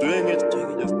 Just swing it.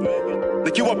 Just swing it.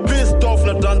 Nikiwa pissed off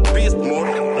na turn beast mode.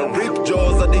 Na rip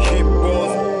jaws at the hip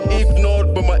bones.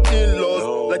 Ignored by my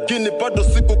in-laws. Lakini bado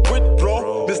siku quit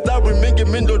bro. Mistari mingi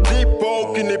mindo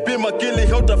deepo. Kinipima kili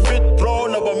hauta fit bro.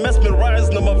 Na wa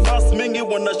mesmerize na mavas mingi.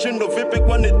 Wanashindo vipi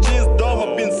kwani cheese dom.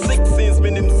 I've been sick since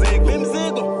mini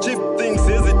mzigo. Chief things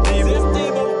hizi divo.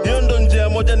 Hiyo ndo njia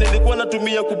moja nilikuwa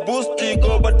natumia kuboost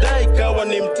ego. Baadaye ikawa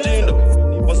ni mtindo.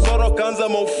 Wasoro kanza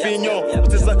maufinyo.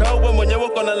 Usisakauwe mwenyewe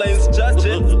kona lines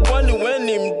chache. Kwani we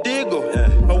ni mdigo.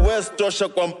 Hawezi tosha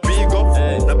kwa mpigo.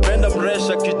 Napenda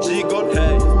mresha kijigo.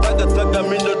 Taga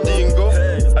mindo dingo.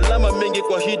 Alama mingi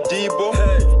kwa hii dibo.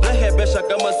 Rehebesha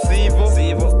kama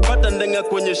sivo. Pata ndenga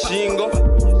kwenye shingo.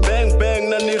 Bang bang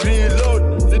na ni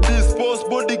reload. Ni dispose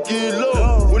body kilo.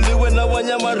 Uliwe na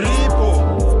wanyama ripo.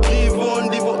 Hivyo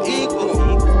ndivo iko.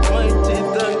 Mighty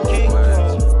than king.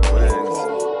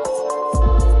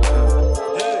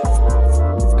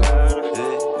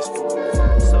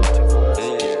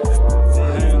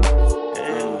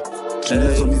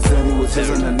 Tunazo mizani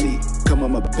wazeza na ni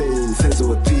mabeli saizo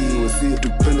watii, wasie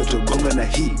tupenda tugonga na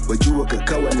hii, wajua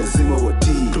kakawa lazima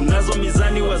watii. Tunazo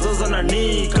mizani wazoza na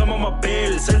nii kama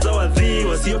mabeli saizo watii,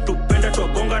 wasie tupenda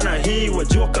tugonga na hii,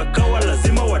 wajua kakawa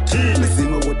lazima watii.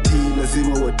 Lazima watii,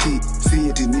 lazima watii, si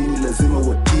eti nini lazima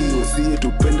watii, wasie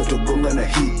tupenda tugonga na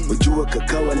hii, wajua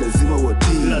kakawa lazima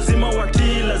watii. Lazima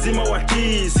watii, lazima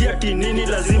watii, si eti nini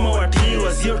lazima watii,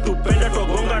 wasie tupenda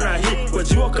tugonga na hii,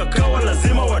 wajua kakawa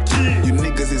lazima watii. You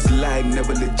niggas is lying,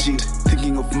 never legit.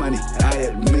 Thinking of money, I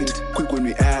admit it. Quick when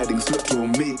we adding, slow to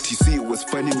omit. You see it was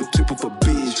funny, we triple for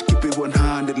bitch. Keep it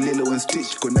 100, Lilo and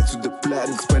Stitch. Connect with the plot,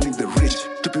 expanding the rich.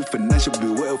 Triple financial,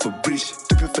 beware of a breach.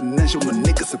 Triple financial, my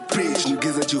niggas a preach.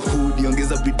 Ongeza juhudi,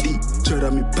 ongeza bidii.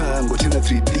 Chora mipango, tena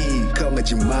 3D. Kama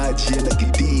jimaji, enda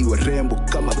kidi. Warembo,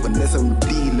 kama Vanessa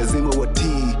Mdi. Lazima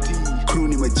watii. Crew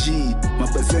ni maji,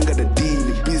 mabazenga da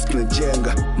dini. Beast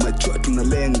tunajenga, machua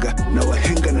tunalenga. Na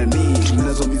wahenga na nii,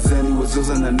 tunazo mizani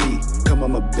wazoza na nii. Kama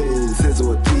mabeli, sezo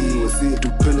watii, wasie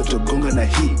tupenda tugonga na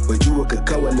hii, wajua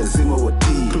kakawa lazima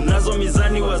watii. Tunazo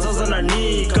mizani wazoza na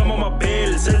nii, kama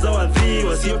mabeli, sezo watii,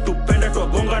 wasie tupenda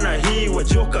tugonga na hii,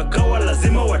 wajua kakawa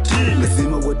lazima watii.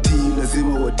 Lazima watii,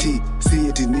 lazima watii, si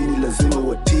eti nini lazima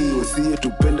watii, wasie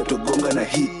tupenda tugonga na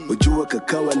hii, wajua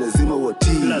kakawa lazima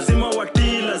watii. Lazima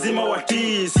watii, lazima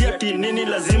watii, si eti nini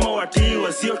lazima watii,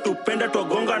 wasie tupenda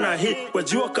tugonga na hii,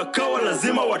 wajua kakawa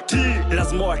lazima watii.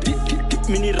 Lazima watii,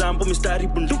 mini rambo mistari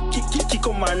bunduki kiki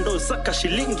komando saka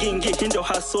shilingi ngi hindo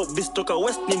haso bistoka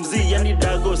west ni mzi yani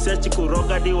dago search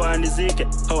kuroga diwani zike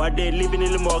hawade living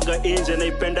ilimwaga inje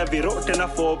naipenda virote na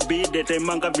forbid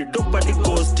taimanga vidopa di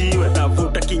ghostiwe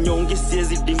tavuta kinyongi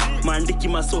siezi dim maandiki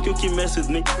masoki ukimess with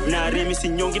me na remi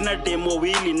sinyongi na demo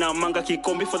wili na manga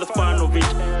kikombi for the fun of it.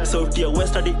 Sauti ya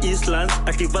west at the eastlands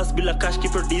ativas bila cash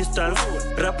keep your distance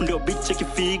rap ndio bitch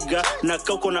kifiga na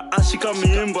kauko na ashika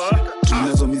mimba.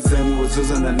 Tunazo mizani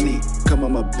wazoza na nii, kama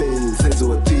mabeli saizo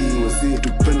watii, wasie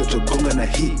tupenda tugonga na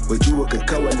hii, wajua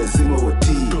kakawa lazima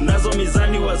watii. Tunazo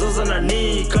mizani wazoza na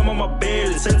nii, kama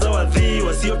mabeli saizo watii,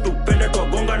 wasie tupenda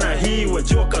tugonga na hii,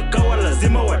 wajua kakawa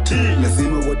lazima watii.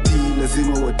 Lazima watii,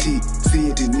 lazima watii, si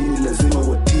eti nini lazima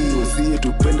watii, wasie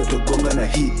tupenda tugonga na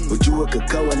hii, wajua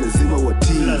kakawa lazima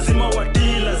watii. Lazima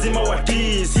watii, lazima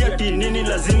watii, si eti nini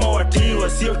lazima watii,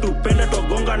 wasie tupenda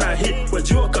tugonga na hii,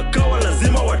 wajua kakawa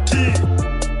lazima watii.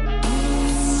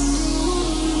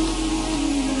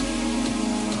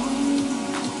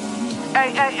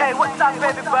 Hey, what's up,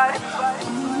 everybody?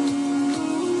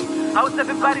 How's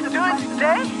everybody doing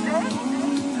today?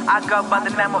 I go by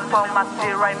the name of Paul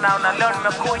Masi right now. Now, learn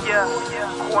Nakuya,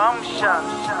 Kuamsha.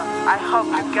 I hope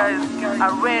you guys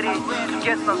are ready to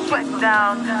get some sweat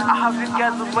down. I hope you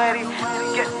guys are ready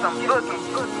to get some boogie.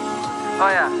 Oh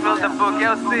yeah, feel the boogie.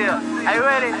 I'll see ya. Are you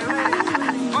ready?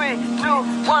 3, 2,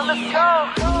 1, let's go.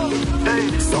 Hey,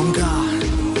 Songa.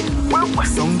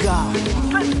 Songa,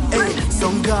 hey,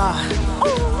 Songa,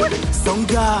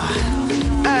 Songa,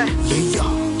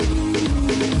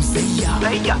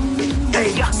 yeah, hey,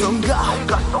 Songa,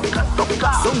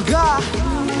 Songa,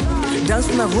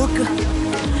 dance na vuka,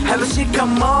 hello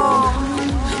shikamo,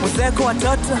 muzeko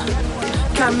watoto,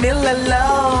 Camilla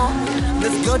low,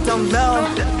 let's go down low,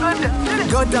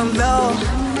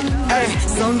 hey,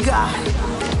 Songa,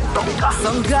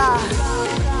 Songa.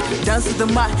 Dance to the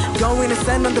mic, going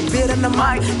insane on the beat and the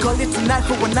mic. Call it tonight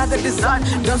for another design.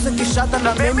 Dance kishata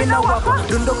na mimi na wako.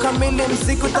 Dundo kamili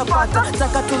msiku tapata.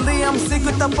 Taka tulia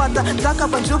msiku tapata. Taka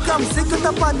banjuka msiku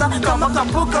tapata. Kama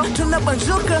kampuka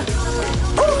tunabanjuka.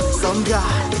 Songa,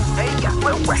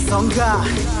 Songa,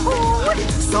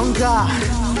 Songa,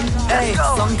 hey,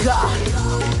 Songa,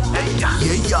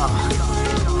 yeah,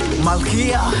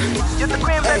 Malkia,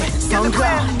 hey,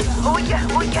 Songa, oh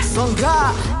yeah,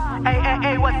 Songa.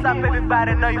 Hey, what's up,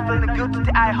 everybody? Know you're feeling good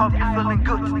today. I hope you're feeling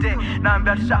good today. Now I'm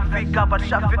about Shafika,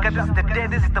 this is the day,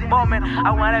 this is the moment.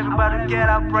 I want everybody to get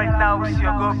up right now. It's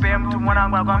your go PM to one.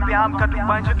 I'm gonna be I'm cut to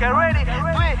find you. Get ready. 3, 2,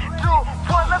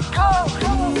 1, let's go.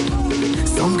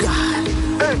 Songa,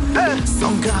 hey,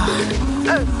 Songa,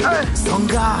 hey,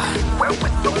 Songa, where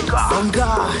with Songa? Songa,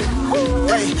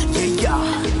 hey, yeah,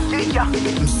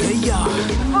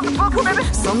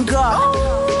 Songa,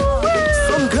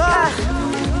 Songa.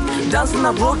 Dance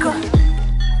na boca.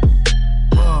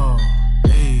 Whoa,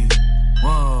 hey,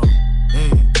 whoa,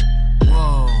 hey,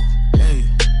 whoa, hey,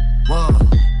 whoa,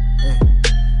 hey,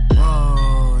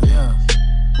 whoa, yeah,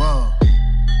 whoa,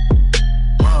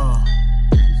 whoa.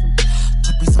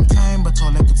 Took me some time, but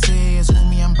all I could say is,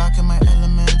 homie, I'm back in my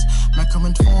element. My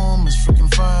current form is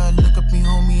freaking fire. Look at me,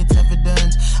 homie, it's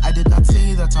evident. I did not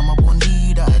say that I'm a born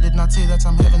leader. I did not say that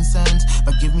I'm heaven sent.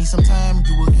 But give me some time,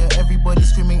 you will hear everybody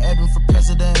screaming Edwin for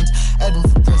president. Edwin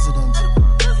for president.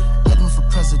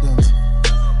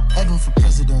 for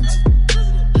president.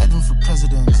 Edwin for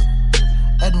president.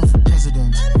 Edwin for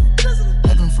president.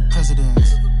 Edwin for president.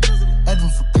 Edwin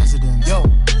for president. Yo.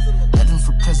 Edwin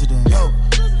for president. Yo.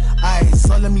 I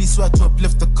solemnly swear to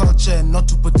uplift the culture and not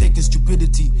to partake in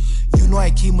stupidity. You know I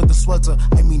came with the swelter.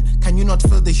 I mean, can you not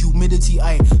feel the humidity?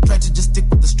 I try to just stick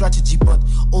with the strategy, but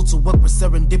also work with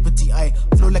serendipity. I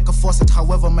flow like a faucet,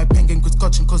 however my pen can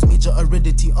scotch and cause major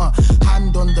aridity.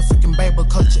 Hand on the freaking Bible,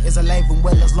 culture is alive and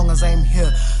well as long as I'm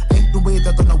here. Ain't no way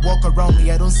they're gonna walk around me.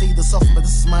 I don't say this often, but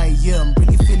this is my year. I'm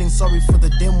really feeling sorry for the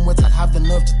dimwits that have the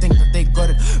nerve to think that they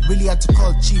got it. Really had to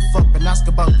call Chief up and ask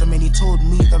about them, and he told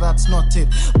me that that's not it.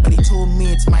 But he told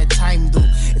me it's my time though.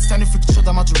 It's time to freaking show that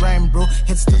I'm out to rhyme, bro.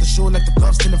 Hits to the show like the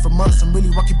Gulf stealing from us. I'm really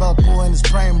Rocky Balboa in his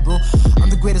prime, bro. I'm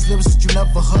the greatest lyricist you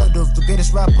never heard of, the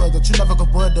greatest rapper that you never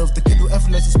got word of, the kid who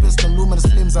effortlessly spits the luminous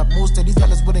flames that most of these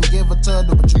fellas wouldn't give a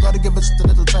turtle. But you gotta give it just a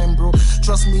little time, bro.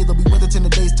 Trust me, they'll be with it in the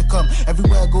days to come.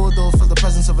 Everywhere I go though, feel the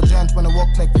presence of a giant when I walk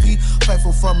like V, fight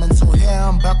for fun. And so here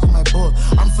I'm back on my board.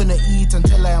 I'm finna eat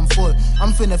until I am full.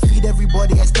 I'm finna feed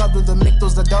everybody. I started with them, make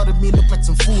those that doubted me look like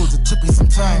some fools. It took me some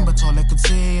time, but all I could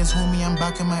say is, homie, I'm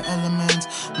back in my element.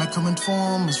 My current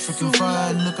form is freaking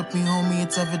fried. Look at me, homie,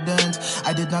 it's evident.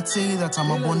 I did not say that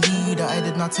I'm a born leader. I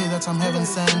did not say that I'm heaven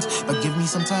sent. But give me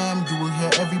some time, you will hear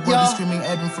everybody screaming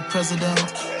Edwin for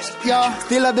president. Yeah,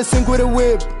 still at the sink with a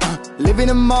whip. Living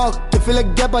in Mark, you feel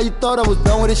like gap, you thought I was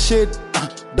done with this shit.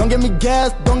 Don't get me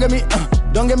gas, don't get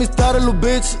me started, little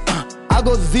bitch. I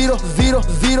go 0, 0,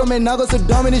 0, man, I go so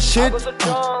dumb in this shit.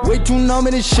 Way too numb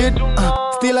in this shit.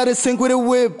 Still at the sink with a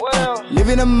whip.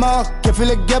 Living in Mark, you feel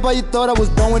like gap, you thought I was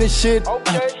done with this shit.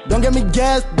 Don't get me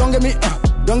gas, don't get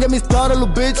me started,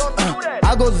 little bitch.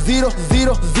 I go 0,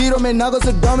 0, 0, man, I go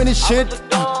so dumb in this shit.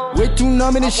 Way too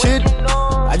numb in this shit.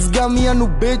 I just got me a new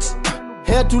bitch.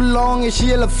 Hair too long and she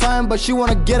hella fine, but she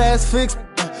wanna get her ass fixed.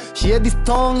 She had this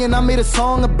tongue and I made a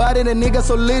song about it, a nigga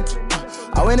so lit.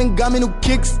 I went and got me new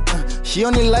kicks. She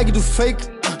only like it to fake.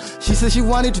 She said she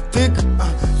wanted to thick.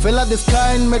 Fell out the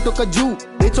sky and met a Jew.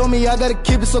 They told me I gotta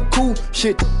keep it so cool.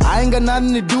 Shit, I ain't got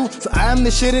nothing to do, so I am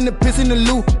the shit in the piss in the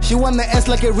loo. She want the ass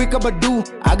like Erykah Badu.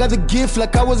 I got the gift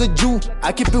like I was a Jew.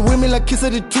 I keep it with me like Kiss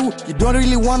of the Two. You don't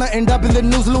really wanna end up in the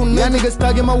news, little nigga. Niggas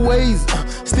stuck in my ways.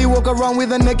 Still walk around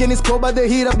with a neck and it's cold by the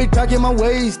heat. I be tucking my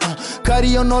waist.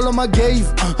 Cardi on all of my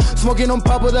gaze. Smoking on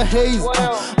pop of the haze.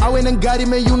 I went and got it,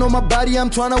 man. You know my body. I'm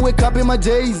tryna wake up in my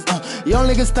days. Young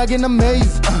niggas stuck in the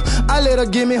maze. I let her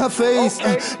give me her face.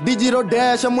 Digital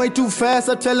dash, I'm way too fast.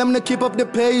 I tell them to keep up the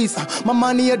pace. My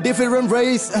money a different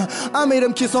race. I made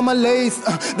him kiss on my lace.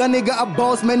 That nigga a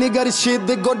boss, man. He got his shit.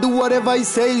 They go do whatever he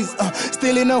says.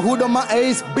 Still in the hood on my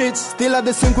ace, bitch. Still at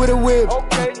the sink with a whip.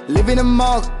 Living in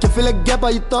Mark, you feel like gap,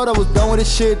 you thought I was done with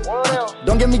this shit.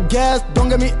 Don't get me gas, don't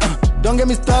get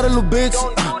me started, little bitch.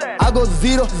 I go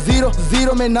 0, 0,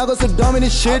 0, man, I go so dumb in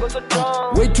this shit.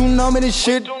 Way too numb in this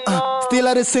shit. Still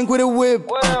at the sink with a whip.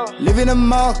 Living in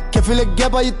Mark, can feel like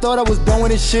gap, you thought I was done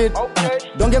with this shit.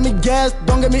 Don't get me gas,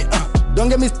 don't get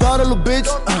me started, little bitch.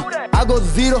 I go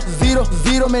 0, 0,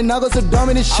 0, man, I go so dumb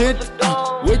in this shit.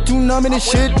 Way too numb in this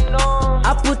shit.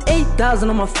 I put 8,000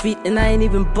 on my feet and I ain't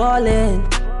even ballin'.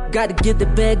 Gotta get the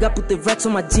bag, I put the racks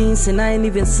on my jeans and I ain't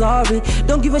even sorry.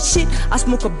 Don't give a shit, I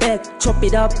smoke a bag, chop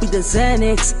it up with the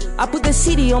Xanax. I put the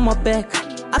CD on my back,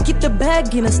 I keep the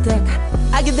bag in a stack.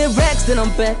 I get the racks, then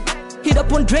I'm back. Hit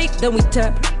up on Drake, then we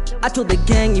tap. I told the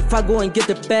gang if I go and get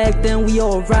the bag, then we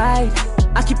alright.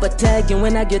 I keep a tag and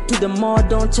when I get to the mall,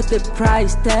 don't check the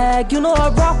price tag. You know I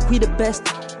rock with the best,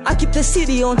 I keep the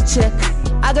CD on check.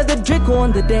 I got the Draco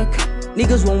on the deck.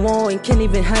 Niggas won't want and can't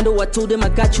even handle. I told them I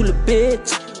got you, little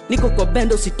bitch. Niko kwa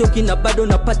bendo sitoki na bado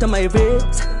napata my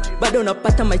rate. Bado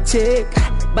napata my check.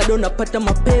 Bado napata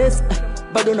my pesa.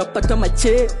 Bado napata my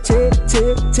check.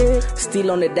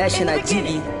 Still on the dash and I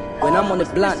jiggy. When I'm on the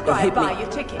blunt, don't hit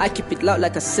me. I keep it loud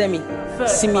like a semi.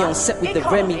 See me on set with the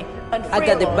Remy. I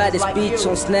got the baddest bitch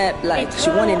on Snap like she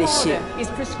wanted this shit.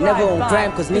 Never on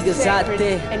gram cause niggas out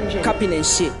there copying and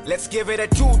shit. Let's give it a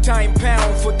 2-time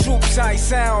pound for troops. I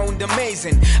sound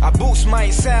amazing. I boost my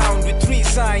sound with 3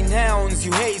 sign hounds.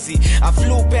 You hazy. I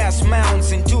flew past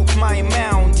mounds and took my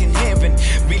mount in heaven.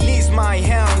 Release my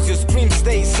hounds. Your screams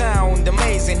stay sound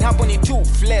amazing. Hop on the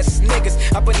toothless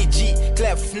niggas. Hop on the G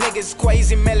clef niggas.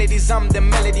 Crazy melodies. I'm the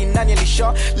melody. Nanyali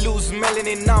Shaw. Lose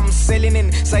melanin. I'm selling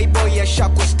in. Say boy a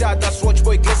shock was start. That's Roach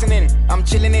Boy glistening. I'm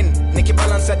chilling in. Nicky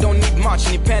Balance, I don't need much.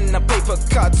 Ni pen, na paper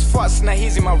cuts. Fast, na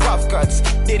easy, my rough cuts.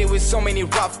 Did it with with so many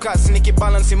rough cuts. Nikki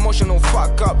balance emotional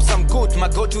fuck ups. I'm good, my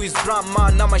go-to is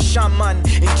Brahman. I'm a shaman,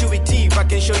 intuitive. I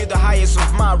can show you the highest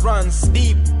of my runs.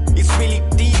 Deep, it's really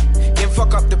deep. Then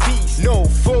fuck up the peace. No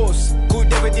force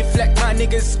could ever deflect my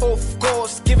niggas off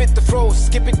course. Give it the throw,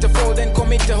 skip it the flow, then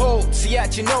commit the hold. See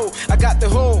at you know, I got the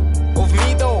whole of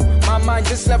me though. My mind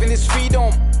just loving this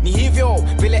freedom.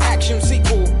 Nihivyo, really action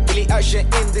sequel. Really usher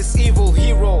in this evil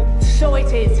hero. So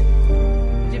it is.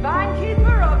 Divine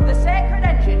Keeper of the Sacred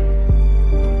Engine.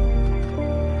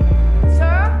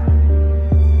 Sir?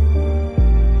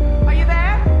 Are you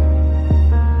there?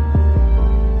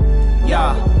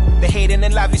 Yeah. The hating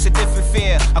in life is a different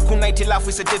fear. Hakuna itilafu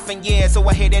is a different year. So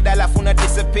I hate it alafu na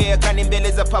disappear. Kani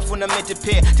mbele za pafu na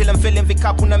metappear. Till I'm feeling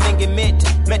vikapu na mingi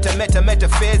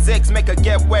metaphysics. Make a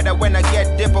get wetter when I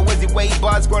get dipper. Where's the way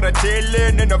bars got a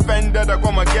tailin' and offended I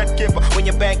gonna get giver. When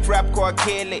you bank rap core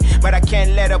kill it. But I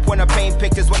can't let up when I paint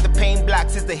pictures. What the pain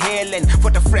blocks is the healing. For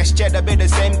the fresh cheddar be the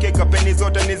same kick up. Penny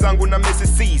zote ni zangu na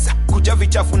Mrs. Caesar. Kuja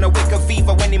vichafu na weka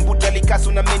viva. When imbuta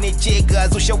likasu na mini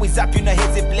jiggers. Usha wizap you na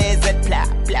hizi blazed blah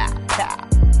blah.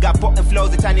 Got potent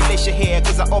flows, a tiny leisure here.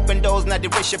 Cause I open doors, now the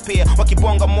rich appear.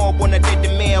 Wakibonga mob when I did the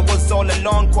mayor. Was all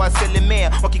alone, kwa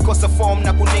selimere. Wakikosa form,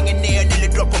 na kuninga near. Nearly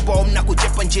drop a bomb, na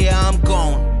kujepa njia, I'm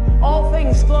gone. All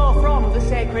things flow from the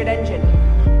sacred engine.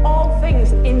 All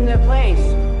things in their place.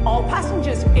 All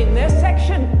passengers in their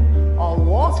section. All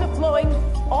water flowing,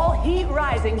 all heat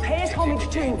rising pays homage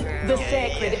to the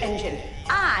sacred engine.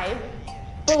 I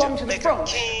belong to the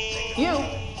front. You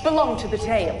belong to the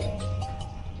tail.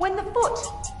 When the foot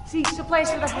seeks to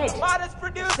place with the head,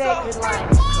 sacred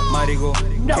lines. Marigo,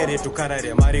 no. Kere to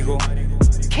karare, Marigo.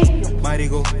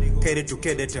 Marigo, Kere to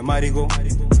kedete, Marigo.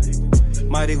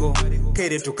 Marigo,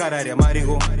 Kere to karare,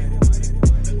 Marigo.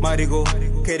 Marigo,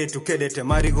 Kere to kedete,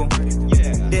 Marigo.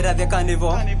 Dera de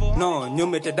carnival, no,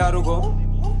 nyumete darugo.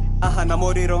 Aha na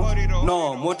moriro,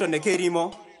 no, moto ne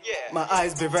kerimo. My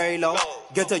eyes be very low.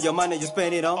 Get all your money, you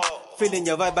spend it on. Feeling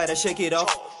your vibe, better shake it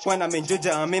off. When I'm in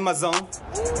Juja, I'm in my zone.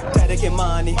 Tareke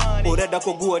mani, ureda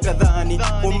kugua tadhani.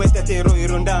 Umetetero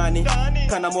irundani,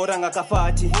 kana moranga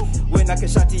kafati. Wena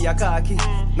keshati ya kaki,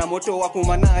 na moto waku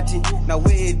manati. Na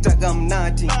wetaga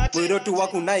mnati, wirotu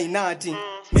waku nainati.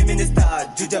 Mimi ni star,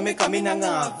 Juja meka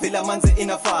minanga. Vila manze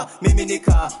inafaa, mimi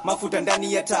nika. Mafuta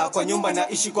ndani ya taa, kwa nyumba na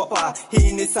ishi kwa paa.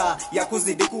 Hii ni saa, ya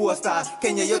kuzidi kuwa star.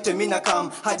 Kenya yote mina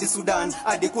kam, hadi Sudan,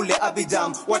 hadi kule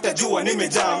Abidjan. Watajua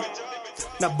nimejam.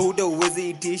 Na buda uwezi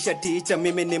itisha ticha,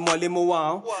 mimi ni mwalimu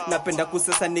wao. Napenda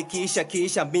kusasa nikisha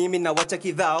kisha, mimi na wacha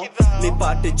kidhao.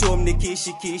 Nipate chom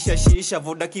nikishikisha shisha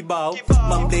voda kibao.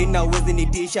 Mamdei na uwezi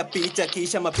nitisha picha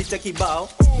kisha mapicha kibao.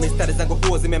 Mistari zangu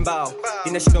huo zimembao,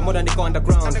 inashindwa moda niko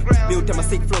underground. Miutema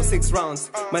sick flow 6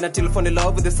 rounds. Man until fall in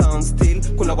love with the sound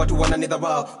still. Kuna watu wana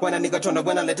nidharau, wana nigatona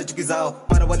wana leta chuki zao.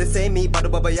 Mara wale say me bado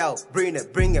baba yao.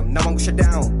 Bring him, na wangusha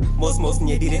down. Most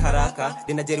nyediri haraka,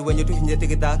 dinajeri wenye tu hinje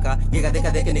tegedaka. Giga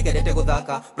deka nikedete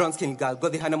godhaka. Brown skin girl,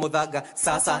 godhi hana modhaga.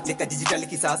 Sasa, nika digitali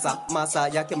kisasa. Masa,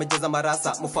 yake mejeza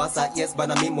marasa. Mufasa, yes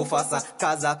bana mi Mufasa.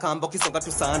 Kaza, kambo kisonga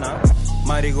tu sana.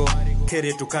 Marigo,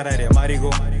 kere tu karare,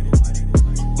 Marigo.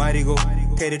 Marigo,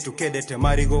 kere tu kedete,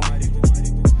 Marigo.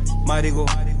 Marigo,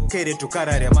 kere tu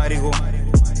karare, Marigo.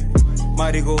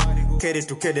 Marigo, kere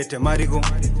tu kedete, Marigo.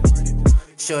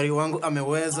 Shori wangu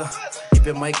ameweza.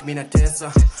 Nipe mic mina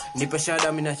tesa. Nipe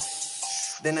shada mina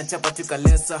then I chapa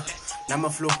tukalesa. Nama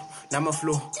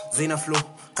flow, zina flow.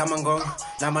 Kama ngong,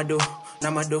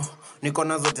 namado. Niko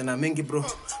na zote na mingi bro.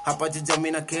 Hapa Juja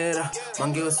mina kera.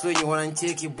 Mangeo swenye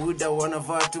wanancheki buda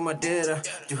wanavaa tu madera.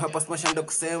 Juu hapa smasha ndo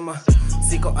kusema.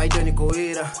 Siko idol niko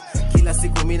wira. Kila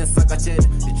siku mina saka cheda.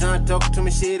 You tryna talk to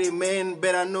me shitty man,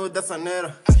 better know that's an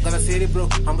error. Got a city bro,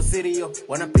 I'm a city yo.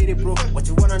 Wanna pity bro, what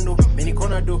you wanna know? Mini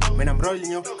kona do, man I'm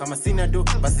rolling yo. Kama sina do,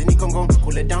 basi niko ngong.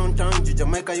 Kule downtown, Ju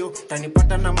Jamaica yo.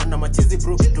 Tanipata na machizi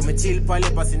bro. Tumechill pale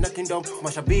basi na kingdom.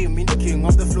 Mashabi, me the king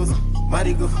of the flows.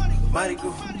 Marigo.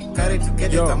 Carry to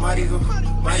get it, Marigo.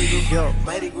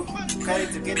 Marigo. Carry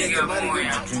to get it,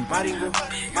 Marigo.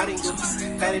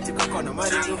 Carry to Kakona,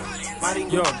 Marigo.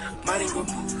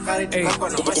 Carry to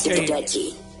Kakona,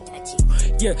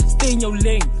 yeah, stay in your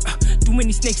lane. Too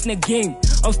many snakes in the game.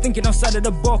 I was thinking outside of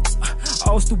the box.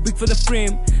 I was too big for the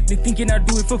frame. They thinking I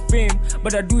do it for fame,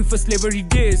 but I do it for slavery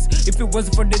days. If it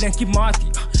wasn't for Dedan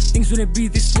Kimathi, things wouldn't be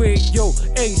this way. Yo,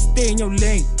 hey, stay in your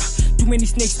lane. Too many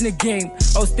snakes in the game.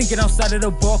 I was thinking outside of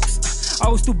the box. I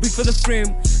was too big for the frame.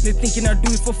 They thinking I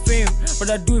do it for fame, but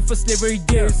I do it for slavery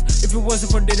days. If it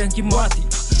wasn't for Dead and Kimati,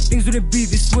 things wouldn't be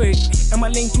this way. And my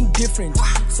lane too different.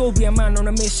 So be a man on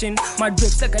a mission. My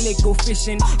drip's like a lake go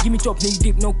fishing. Give me chop, knee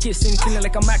deep, no kissing. Feeling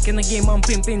like a Mac in the game, I'm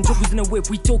pimping. Jokers in the whip,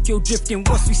 we Tokyo drifting.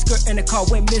 Once we skirt and the car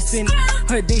went missing.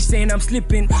 Heard they saying I'm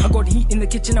slipping. I got heat in the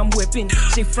kitchen, I'm whipping.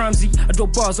 Say Framsy, I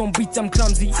drop bars on beats, I'm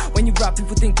clumsy. When you rap,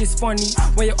 people think it's funny.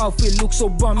 Why your outfit looks so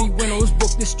bummy. When I was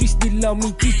broke, the streets did love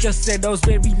me. Teacher said I was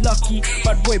very lucky.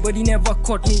 Bad boy, but he never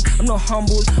caught me. I'm not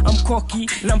humble, I'm cocky,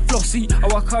 and I'm flossy. I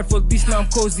work hard for this, now I'm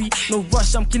cozy. No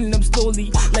rush, I'm killing them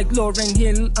slowly. Like Lauren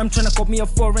Hill, I'm tryna cop me a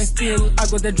foreign still. I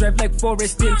got the drive like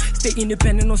Forest Hill. Stay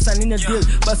independent, no signing a deal.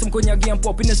 Buy some cognac, I'm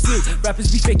popping a seal.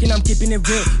 Rappers be faking, I'm keeping it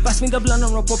real. Pass me the blunt,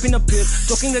 I'm not popping a pill.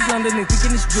 Talking the ground and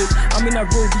thinking it's drill. I'm in a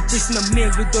road, we chasing a mill.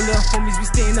 With all the homies, we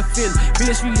stay in the field.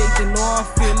 Village related, know how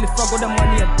I feel. If I got the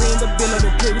money, I pay the bill. I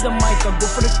don't play with the mic, I go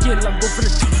for the kill. I go for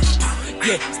the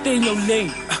yeah, stay in your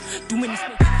lane. Too many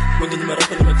snakes. When you rap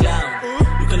and I'm a clown,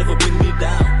 you can never bring me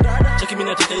down. Check me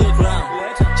now, take your ground.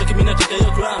 Check me now, take your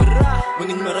ground. When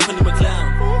you rap and I'm a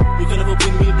clown, you can never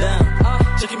bring me down.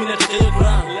 Check me now, take your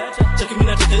ground. Check me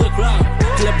now, take your ground.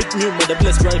 Killer beat me, mother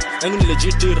bless right. I'm gonna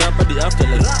legit rap at the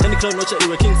afterlife. Any clown watch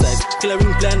you a king size. Killer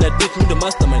ring plan that beat me the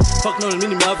mastermind. Fuck no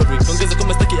mini maverick. Don't get a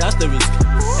come stacky asterisk.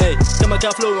 Hey, come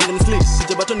car flow, I'm gonna sleep. It's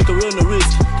a baton, you no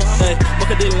risk. Hey,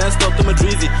 Mocha Dale and stop to my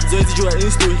dreezy. So easy, you are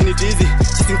insto, in it easy.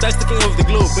 Chasing tax, the king of the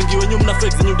globe. When you and you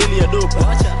flex, and you daily adopt.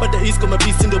 But the east come a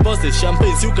piece in the bosses.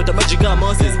 Champagne, you got a magic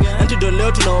mosses. Antidote leo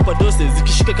to now overdoses.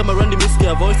 Ikishika kama random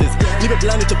miskia voices. Leave a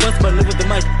plan to pass, but never the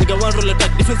mic. Nigga one roll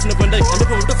attack, defense in a Van Dyke. And if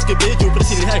I want to skip it, you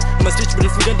pretty high. I'm a stitch, but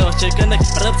if you get down, check and like.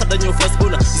 Raps are your first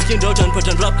bowler. Skin out and put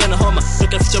and rap kind of homer.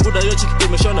 Look at future Buddha, your chick,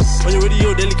 my shona. When you're ready,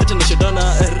 you're delicate and a shadona.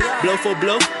 Blow for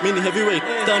blow, mini heavyweight.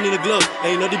 Stand in the glove,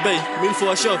 ain't no debate. Mean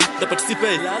for a shot, the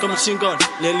participate. Come machine gun,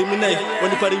 eliminate. When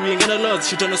the party we ain't gonna lose.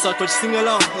 Shoot on the sock, watch sing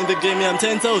along. In the game, I'm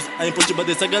 10 toes. I ain't posted, but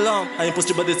they sag along. I ain't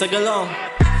posted, but they sag along.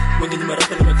 When you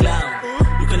rap and I'm a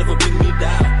clown, you can never bring me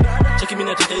down. Check me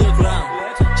now, take your ground.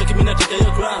 Check me now, take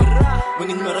your ground. When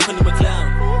you rap and I'm a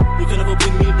clown, you can never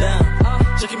bring me down.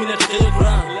 Check me now, take your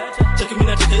ground. Check me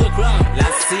now, take your ground.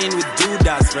 Last scene with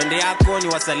Judas, friend yako ni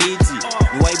wasaliti.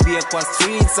 Ni waibie kwa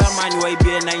streets ama ni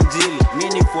waibie na injili.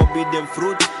 Mini forbidden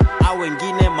fruit, au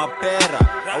wengine mapera.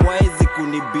 Hawezi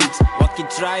kunibit,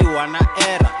 wakitry wana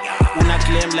era. Una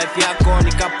claim life yako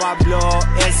ni ka Pablo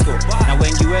Esco. Na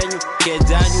wengi wenyu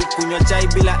kejanyu kunywa chai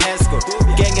bila escort.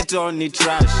 Gengeton ni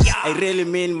trash, I really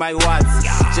mean my words.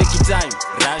 Check it time,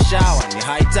 rush hour ni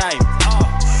high time.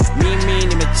 Mimi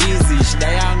nimechizi, shida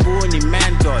yangu ni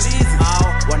mental.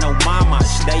 Au wana umama,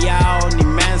 shida yao ni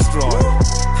menstrual.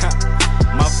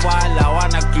 Mafala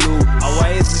wana clue,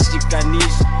 hawaezi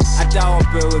shikanisha, hata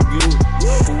wapewe glue.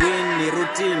 Win ni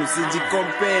routine,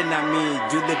 usijicompare na me.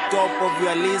 You the top of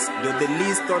your list, you're the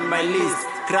least on my list.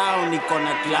 Crown iko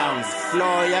na clowns,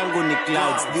 flow yangu ni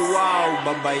clouds. Di wao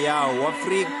baba yao,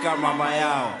 Afrika mama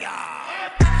yao.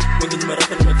 When you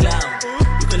rap and I'm a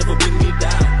clown, you can never bring me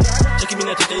down. Check me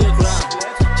now, take your ground.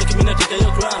 Check me now, take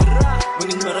your ground. When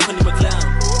you rap and I'm a clown,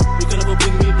 you can never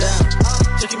bring me down.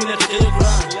 Check me now, take your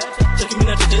ground. Check me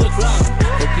now, take your ground.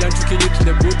 We plan to kill it in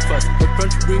the boot fast. We plan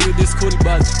to bring you this cool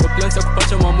buzz. We plan to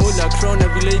kupata mamula crown na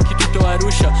vile ikituto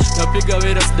Arusha. Napiga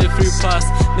wera the free pass.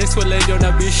 Next one line on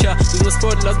abisha. There's no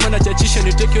sport lazima na chachisha.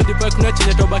 Ni take your the back na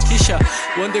chenye tobakisha.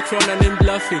 One the crown and name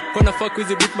bluffing. Kona fuck with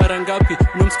the beat marangapi.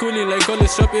 No schooling like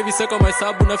always shop every second my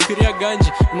sabu nafikiria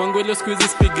ganji. Mangwelo squeeze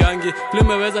spigangi. Leo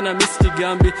meweza na miss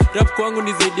kigambi. Rap kwangu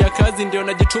ni zaidi ya kazi ndio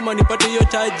najituma nipate hiyo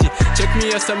taji. Check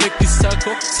me as I make this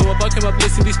circle. So I back my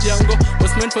place in this jungle.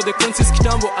 Was meant for the conscious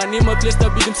kitambo. Anima place na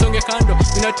bidi msonge kando.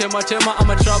 Mina tema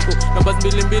ama trouble. Numbers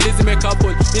mbili zime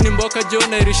couple. Ini mboka jo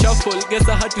na reshuffle. Guess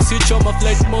I had to switch on my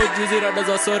flight mode. Juzi rada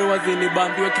za soro wazini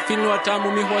bambi. Wakifini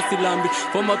watamu mi huwa silambi.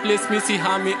 For my place mi si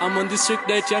hami. I'm on this strict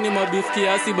diet yani mabeef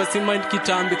kiasi. Basi mind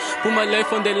kitambi. Put my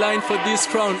life on the line for this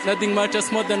crown. Nothing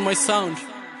matters more than my sound.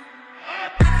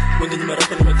 When you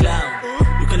rap and I'm a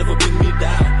clown, you can never bring me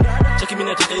down. Check me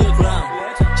now, take your ground.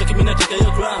 Check me now, take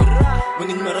your ground. When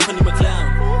you rap and I'm a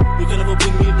clown, you can never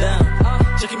bring me down.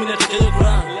 Check me now, take your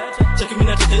ground. Check me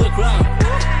now, take your ground.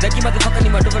 Jackie motherfucker ni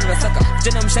madogo na saka.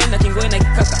 Kujena mshai na kingoi na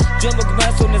kikaka. Jombo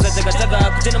kibasa unaweza jaga jaga.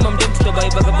 Kujena mamdem tutobai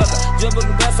baga baga. Jombo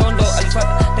kibasa ondo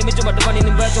alifata. micho madovani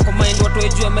ni mbacho kwa mind watu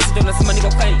wajua message unasema niko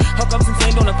kind how come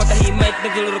since ndo unapata hii mic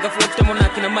ndio roga flow temo na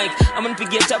kina mic ama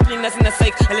nipigie chaplin na sina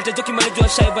psych aleta joki manajua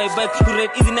shy by bike to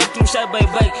ride easy night to shy by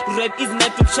bike to ride easy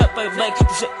night to shy by bike to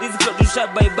easy flow to shy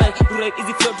by bike to ride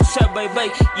easy flow to shy by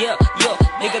bike yeah yo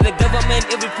nigga the government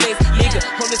every place nigga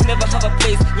homies never have a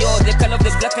place yo the color of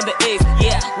the black and the A's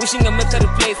yeah wishing I make a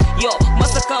replace yo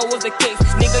massacre was the case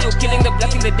nigga you killing the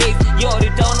black in the days yo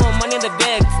return on money in the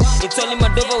bags it's only my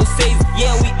dover who says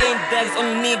yeah we ain't bags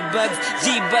only need bags G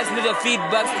bags need your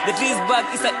feedbacks the trees back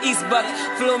is a east back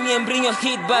flow me and bring your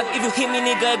heat back if you hit me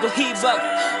nigga I go heat back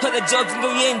for the jobs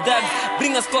nigga we ain't dags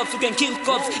bring us cops who can kill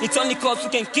cops it's only cops who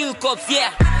can kill cops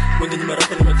yeah when you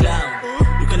marapa ni clown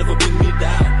you can never bring me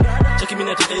down check me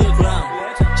not take your ground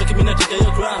check me not take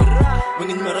your ground when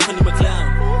you marapa ni clown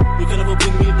you can never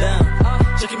bring me down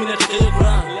check me not take your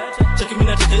ground check me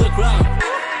not take your ground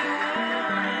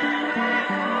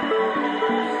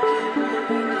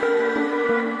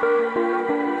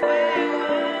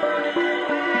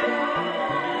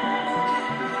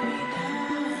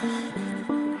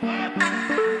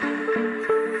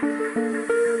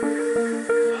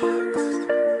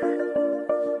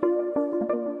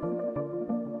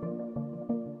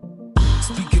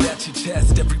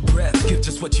Chest, every breath, give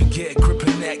just what you get. Grip a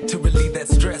neck to relieve that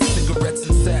stress. Cigarettes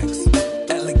and sex,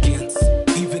 elegance.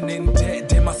 Even in debt,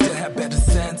 damn, I still have better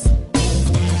sense. Move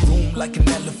through the room like an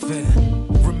elephant.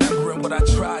 Remembering what I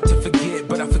tried to forget,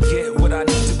 but I forget what I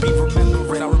need to be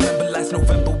remembering. I remember last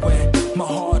November when my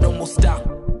heart almost stopped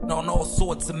on all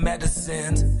sorts of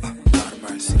medicines.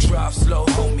 Drive slow,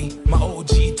 homie. My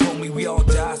OG told me we all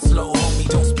die slow, homie.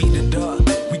 Don't speed it up.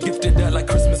 We gifted up like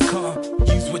Christmas come.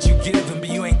 Use what you give and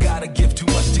you ain't gotta give too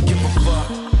much to give a fuck.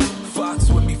 Fox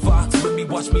with me,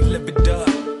 watch me live it up.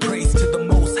 Praise to the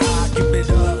most high, give it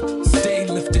up. Stay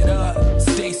lifted up,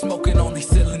 stay smoking on these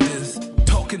cylinders.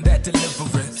 Talking that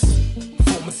deliverance.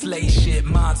 Former slave shit,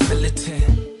 mine's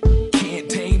militant. Can't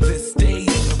tame this, stay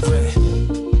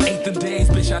ignorant. Ain't them days,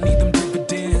 bitch, I need them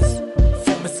dividends.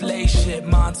 Former slave shit,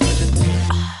 mine's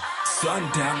militant. Sun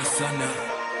down and sun up.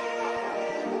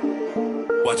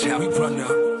 Watch how we run up.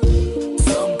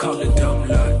 Some call it dumb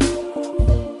luck.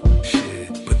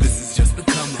 Shit, but this is just the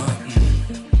come up.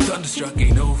 Thunderstruck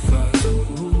ain't no fuss.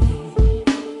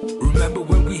 Remember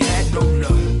when we had no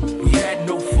love? We had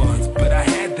no funds, but I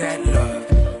had that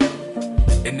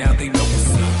love. And now they know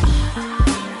what's up.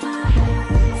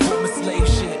 Former slave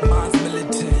shit, mine's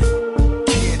militant.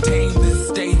 Can't tame this,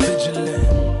 stay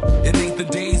vigilant. It ain't the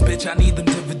days, bitch, I need them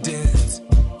dividends.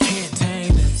 Can't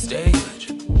tame this, stay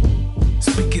vigilant.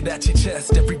 Speak it at your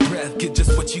chest, every breath, get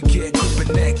just what you get. Grip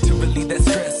a neck to relieve that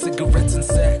stress. Cigarettes and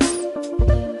sex,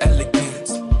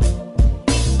 elegance.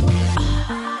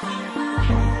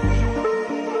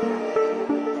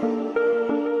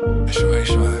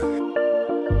 Sure.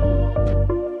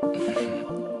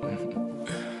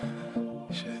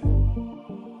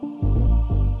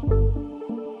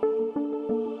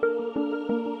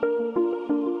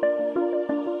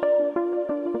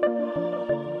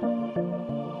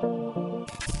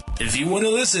 If you want to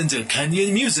listen to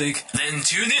Kenyan music, then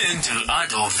tune in to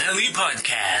Adult Valley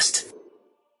Podcast.